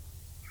simple.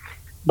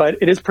 But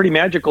it is pretty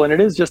magical, and it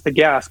is just a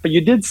gas. But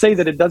you did say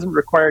that it doesn't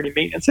require any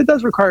maintenance. It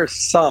does require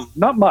some,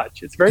 not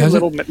much. It's very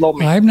low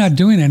maintenance. I'm not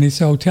doing any,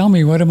 so tell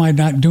me, what am I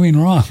not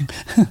doing wrong?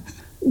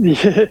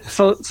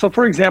 So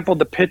for example,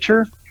 the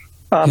pitcher,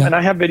 and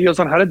I have videos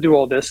on how to do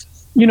all this.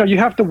 You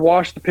have to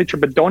wash the pitcher,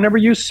 but don't ever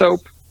use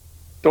soap.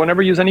 Don't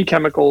ever use any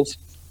chemicals.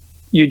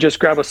 You just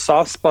grab a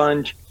soft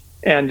sponge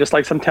and just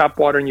like some tap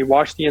water, and you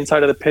wash the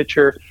inside of the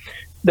pitcher.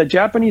 The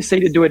Japanese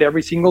say to do it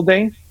every single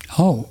day.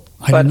 Oh,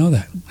 I didn't know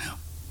that. Yeah.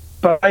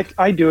 But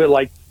I do it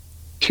like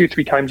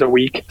 2-3 times a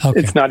week. Okay.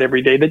 It's not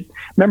every day.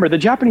 Remember, the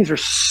Japanese are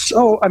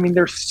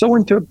they're so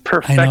into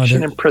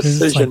perfection and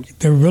precision.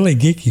 They're really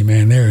geeky,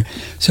 man.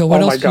 So what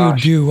else do you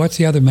do? What's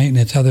the other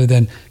maintenance other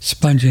than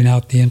sponging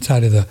out the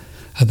inside of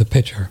the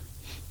pitcher?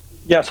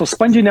 Yeah, so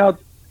sponging out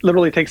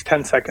literally takes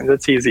 10 seconds.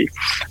 It's easy.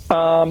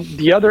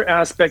 The other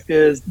aspect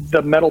is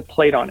the metal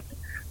plate on it.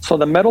 So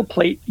the metal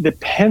plate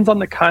depends on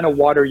the kind of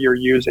water you're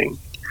using.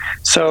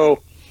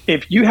 So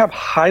if you have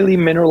highly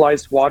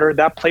mineralized water,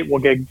 that plate will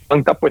get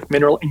gunked up with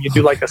mineral, and you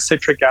do like a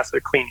citric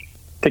acid cleaning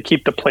to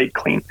keep the plate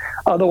clean.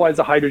 Otherwise,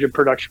 the hydrogen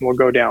production will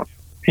go down,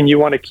 and you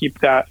want to keep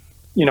that,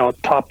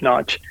 top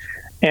notch.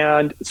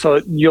 And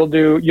so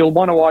you'll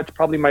want to watch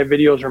probably my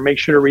videos or make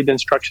sure to read the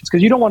instructions,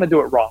 because you don't want to do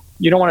it wrong.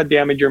 You don't want to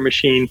damage your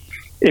machine.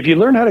 If you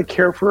learn how to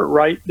care for it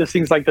right, this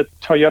thing's like the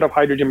Toyota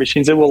hydrogen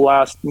machines. It will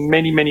last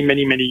many, many,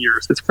 many, many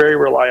years. It's very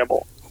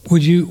reliable.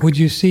 Would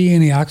you see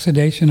any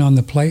oxidation on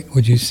the plate?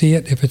 Would you see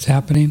it if it's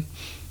happening?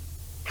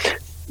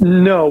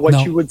 No,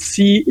 what you would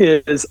see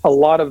is a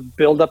lot of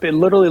buildup. It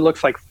literally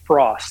looks like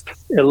frost.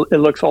 It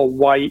looks all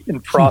white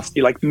and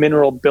frosty, like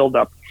mineral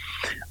buildup.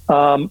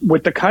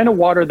 With the kind of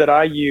water that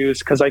I use,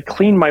 because I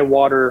clean my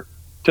water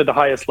to the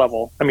highest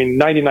level,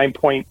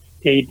 99.8,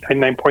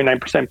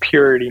 99.9%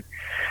 purity.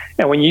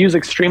 And when you use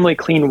extremely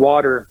clean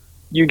water,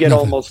 you get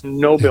almost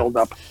no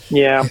buildup.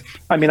 Yeah.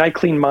 I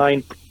clean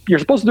mine you're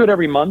supposed to do it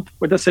every month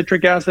with the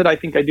citric acid. I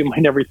think I do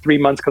mine every 3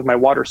 months because my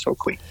water's so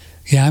clean.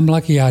 Yeah, I'm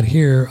lucky out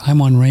here.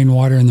 I'm on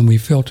rainwater, and then we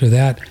filter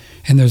that,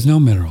 and there's no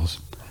minerals.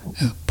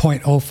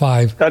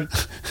 0.05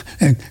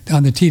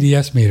 on the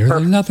TDS meter.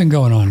 There's nothing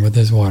going on with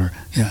this water.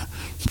 Yeah.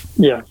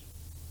 Yeah.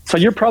 So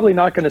you're probably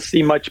not going to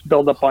see much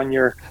buildup on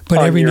your. But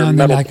on every your now and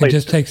then metal I can plates.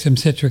 just take some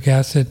citric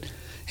acid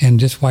and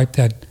just wipe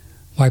that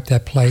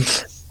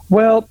plate.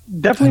 Well,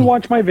 definitely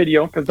watch my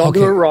video because don't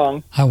do it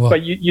wrong. I will.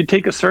 But you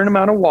take a certain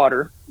amount of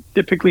water,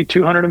 typically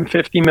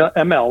 250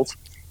 mLs,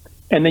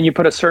 and then you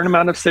put a certain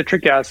amount of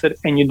citric acid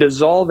and you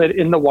dissolve it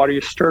in the water.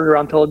 You stir it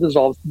around until it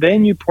dissolves.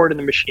 Then you pour it in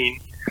the machine.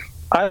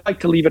 I like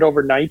to leave it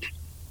overnight.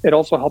 It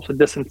also helps with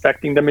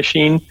disinfecting the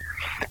machine.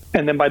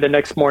 And then by the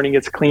next morning,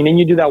 it's clean. And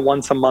you do that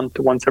once a month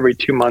to once every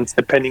 2 months,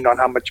 depending on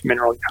how much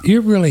mineral you have.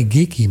 You're really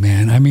geeky,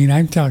 man. I mean,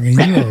 I'm talking,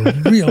 you're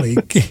really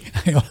geeky.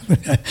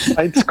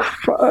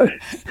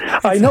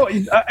 I know.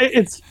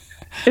 It's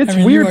I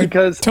mean, weird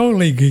because...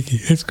 Totally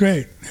geeky. It's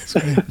great. It's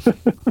great.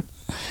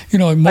 You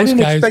know, most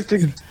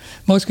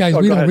guys,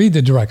 we don't read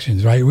the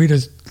directions, right? We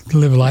just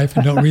live life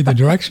and don't read the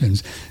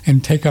directions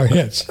and take our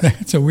hits.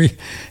 That's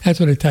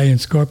what Italian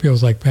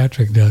Scorpios like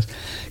Patrick does.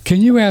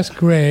 Can you ask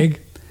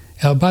Greg?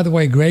 By the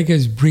way, Greg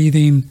is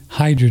breathing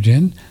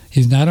hydrogen.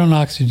 He's not on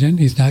oxygen.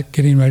 He's not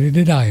getting ready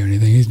to die or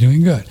anything. He's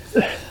doing good.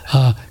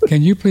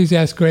 Can you please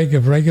ask Greg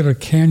if regular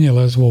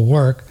cannulas will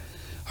work,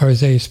 or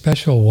is there a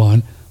special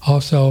one?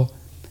 Also,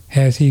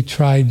 has he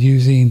tried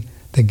using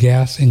the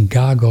gas in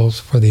goggles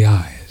for the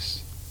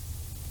eyes?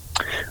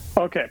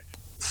 Okay,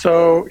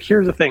 so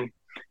here's the thing.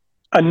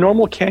 A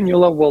normal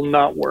cannula will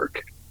not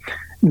work.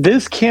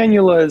 This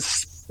cannula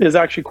is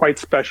actually quite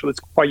special. It's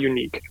quite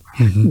unique.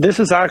 Mm-hmm. This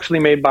is actually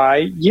made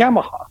by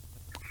Yamaha.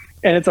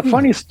 And it's a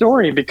funny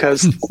story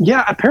because,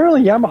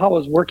 apparently Yamaha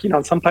was working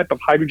on some type of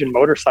hydrogen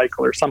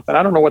motorcycle or something.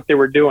 I don't know what they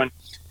were doing.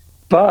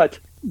 But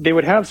they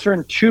would have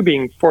certain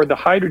tubing for the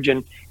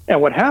hydrogen.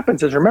 And what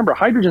happens is, remember,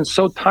 hydrogen's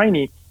so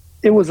tiny,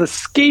 it was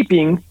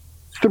escaping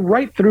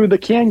right through the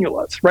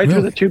cannulas, right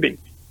through the tubing.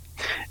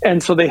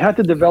 And so they had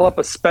to develop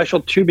a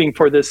special tubing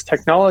for this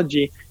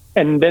technology.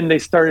 And then they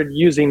started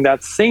using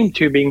that same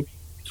tubing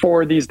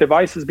for these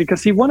devices.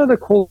 Because, see, one of the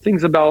cool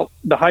things about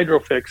the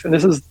HydroFix, and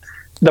this is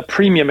the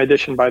premium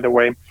edition, by the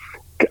way,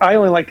 I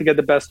only like to get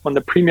the best one. The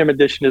premium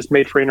edition is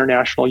made for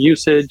international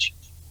usage,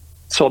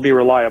 so it'll be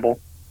reliable.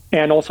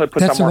 And also it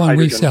puts out more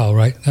hydrogen. That's the one we sell,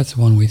 right? That's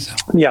the one we sell.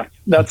 Yeah,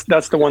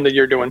 that's the one that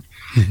you're doing.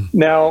 Mm-hmm.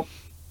 Now,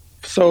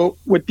 so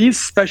with these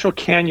special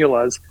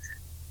cannulas,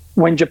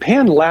 when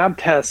Japan lab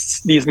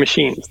tests these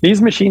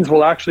machines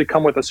will actually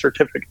come with a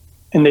certificate,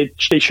 and they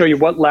show you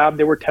what lab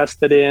they were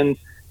tested in,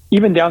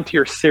 even down to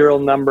your serial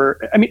number.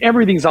 I mean,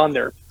 everything's on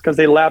there because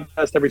they lab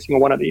test every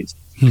single one of these.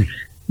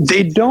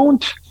 They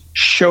don't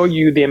show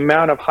you the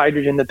amount of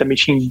hydrogen that the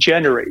machine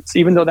generates,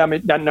 even though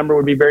that number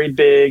would be very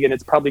big and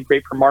it's probably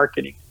great for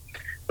marketing.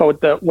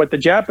 But what the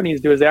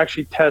Japanese do is they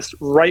actually test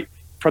right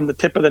from the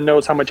tip of the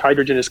nose how much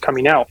hydrogen is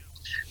coming out.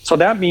 So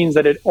that means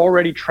that it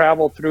already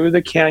traveled through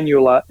the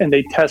cannula, and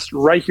they test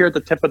right here at the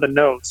tip of the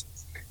nose.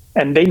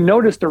 And they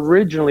noticed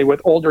originally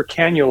with older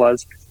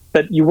cannulas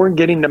that you weren't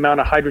getting the amount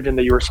of hydrogen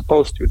that you were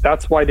supposed to.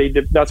 That's why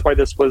that's why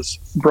this was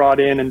brought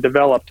in and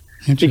developed,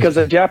 because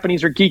the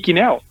Japanese are geeking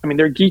out. I mean,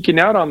 they're geeking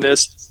out on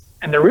this,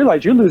 and they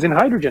realize you're losing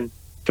hydrogen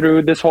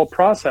through this whole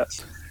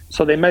process.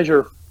 So they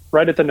measure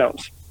right at the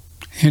nose.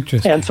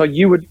 Interesting. And so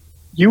you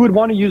would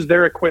want to use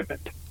their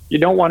equipment. You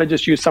don't want to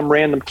just use some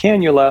random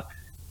cannula,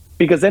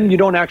 because then you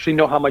don't actually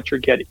know how much you're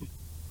getting.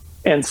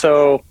 And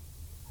so,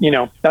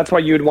 that's why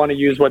you would want to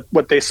use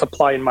what they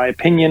supply, in my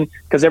opinion,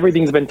 because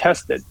everything's been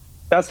tested.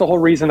 That's the whole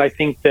reason I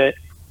think that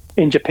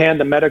in Japan,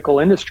 the medical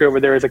industry over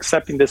there is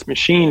accepting this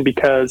machine,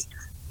 because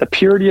the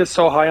purity is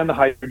so high on the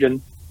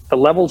hydrogen, the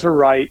levels are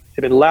right,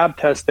 they've been lab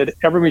tested,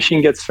 every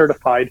machine gets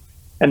certified,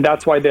 and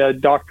that's why the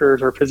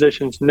doctors or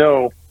physicians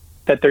know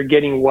that they're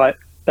getting the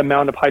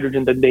amount of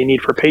hydrogen that they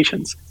need for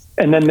patients.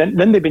 And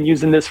then they've been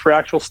using this for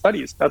actual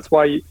studies. That's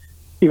why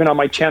even on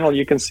my channel,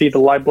 you can see the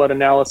live blood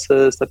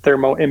analysis, the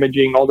thermo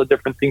imaging, all the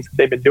different things that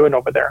they've been doing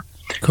over there.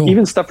 Cool.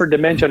 Even stuff for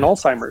dementia and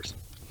Alzheimer's.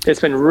 It's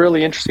been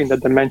really interesting, the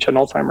dementia and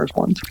Alzheimer's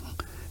ones.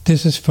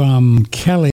 This is from Kelly.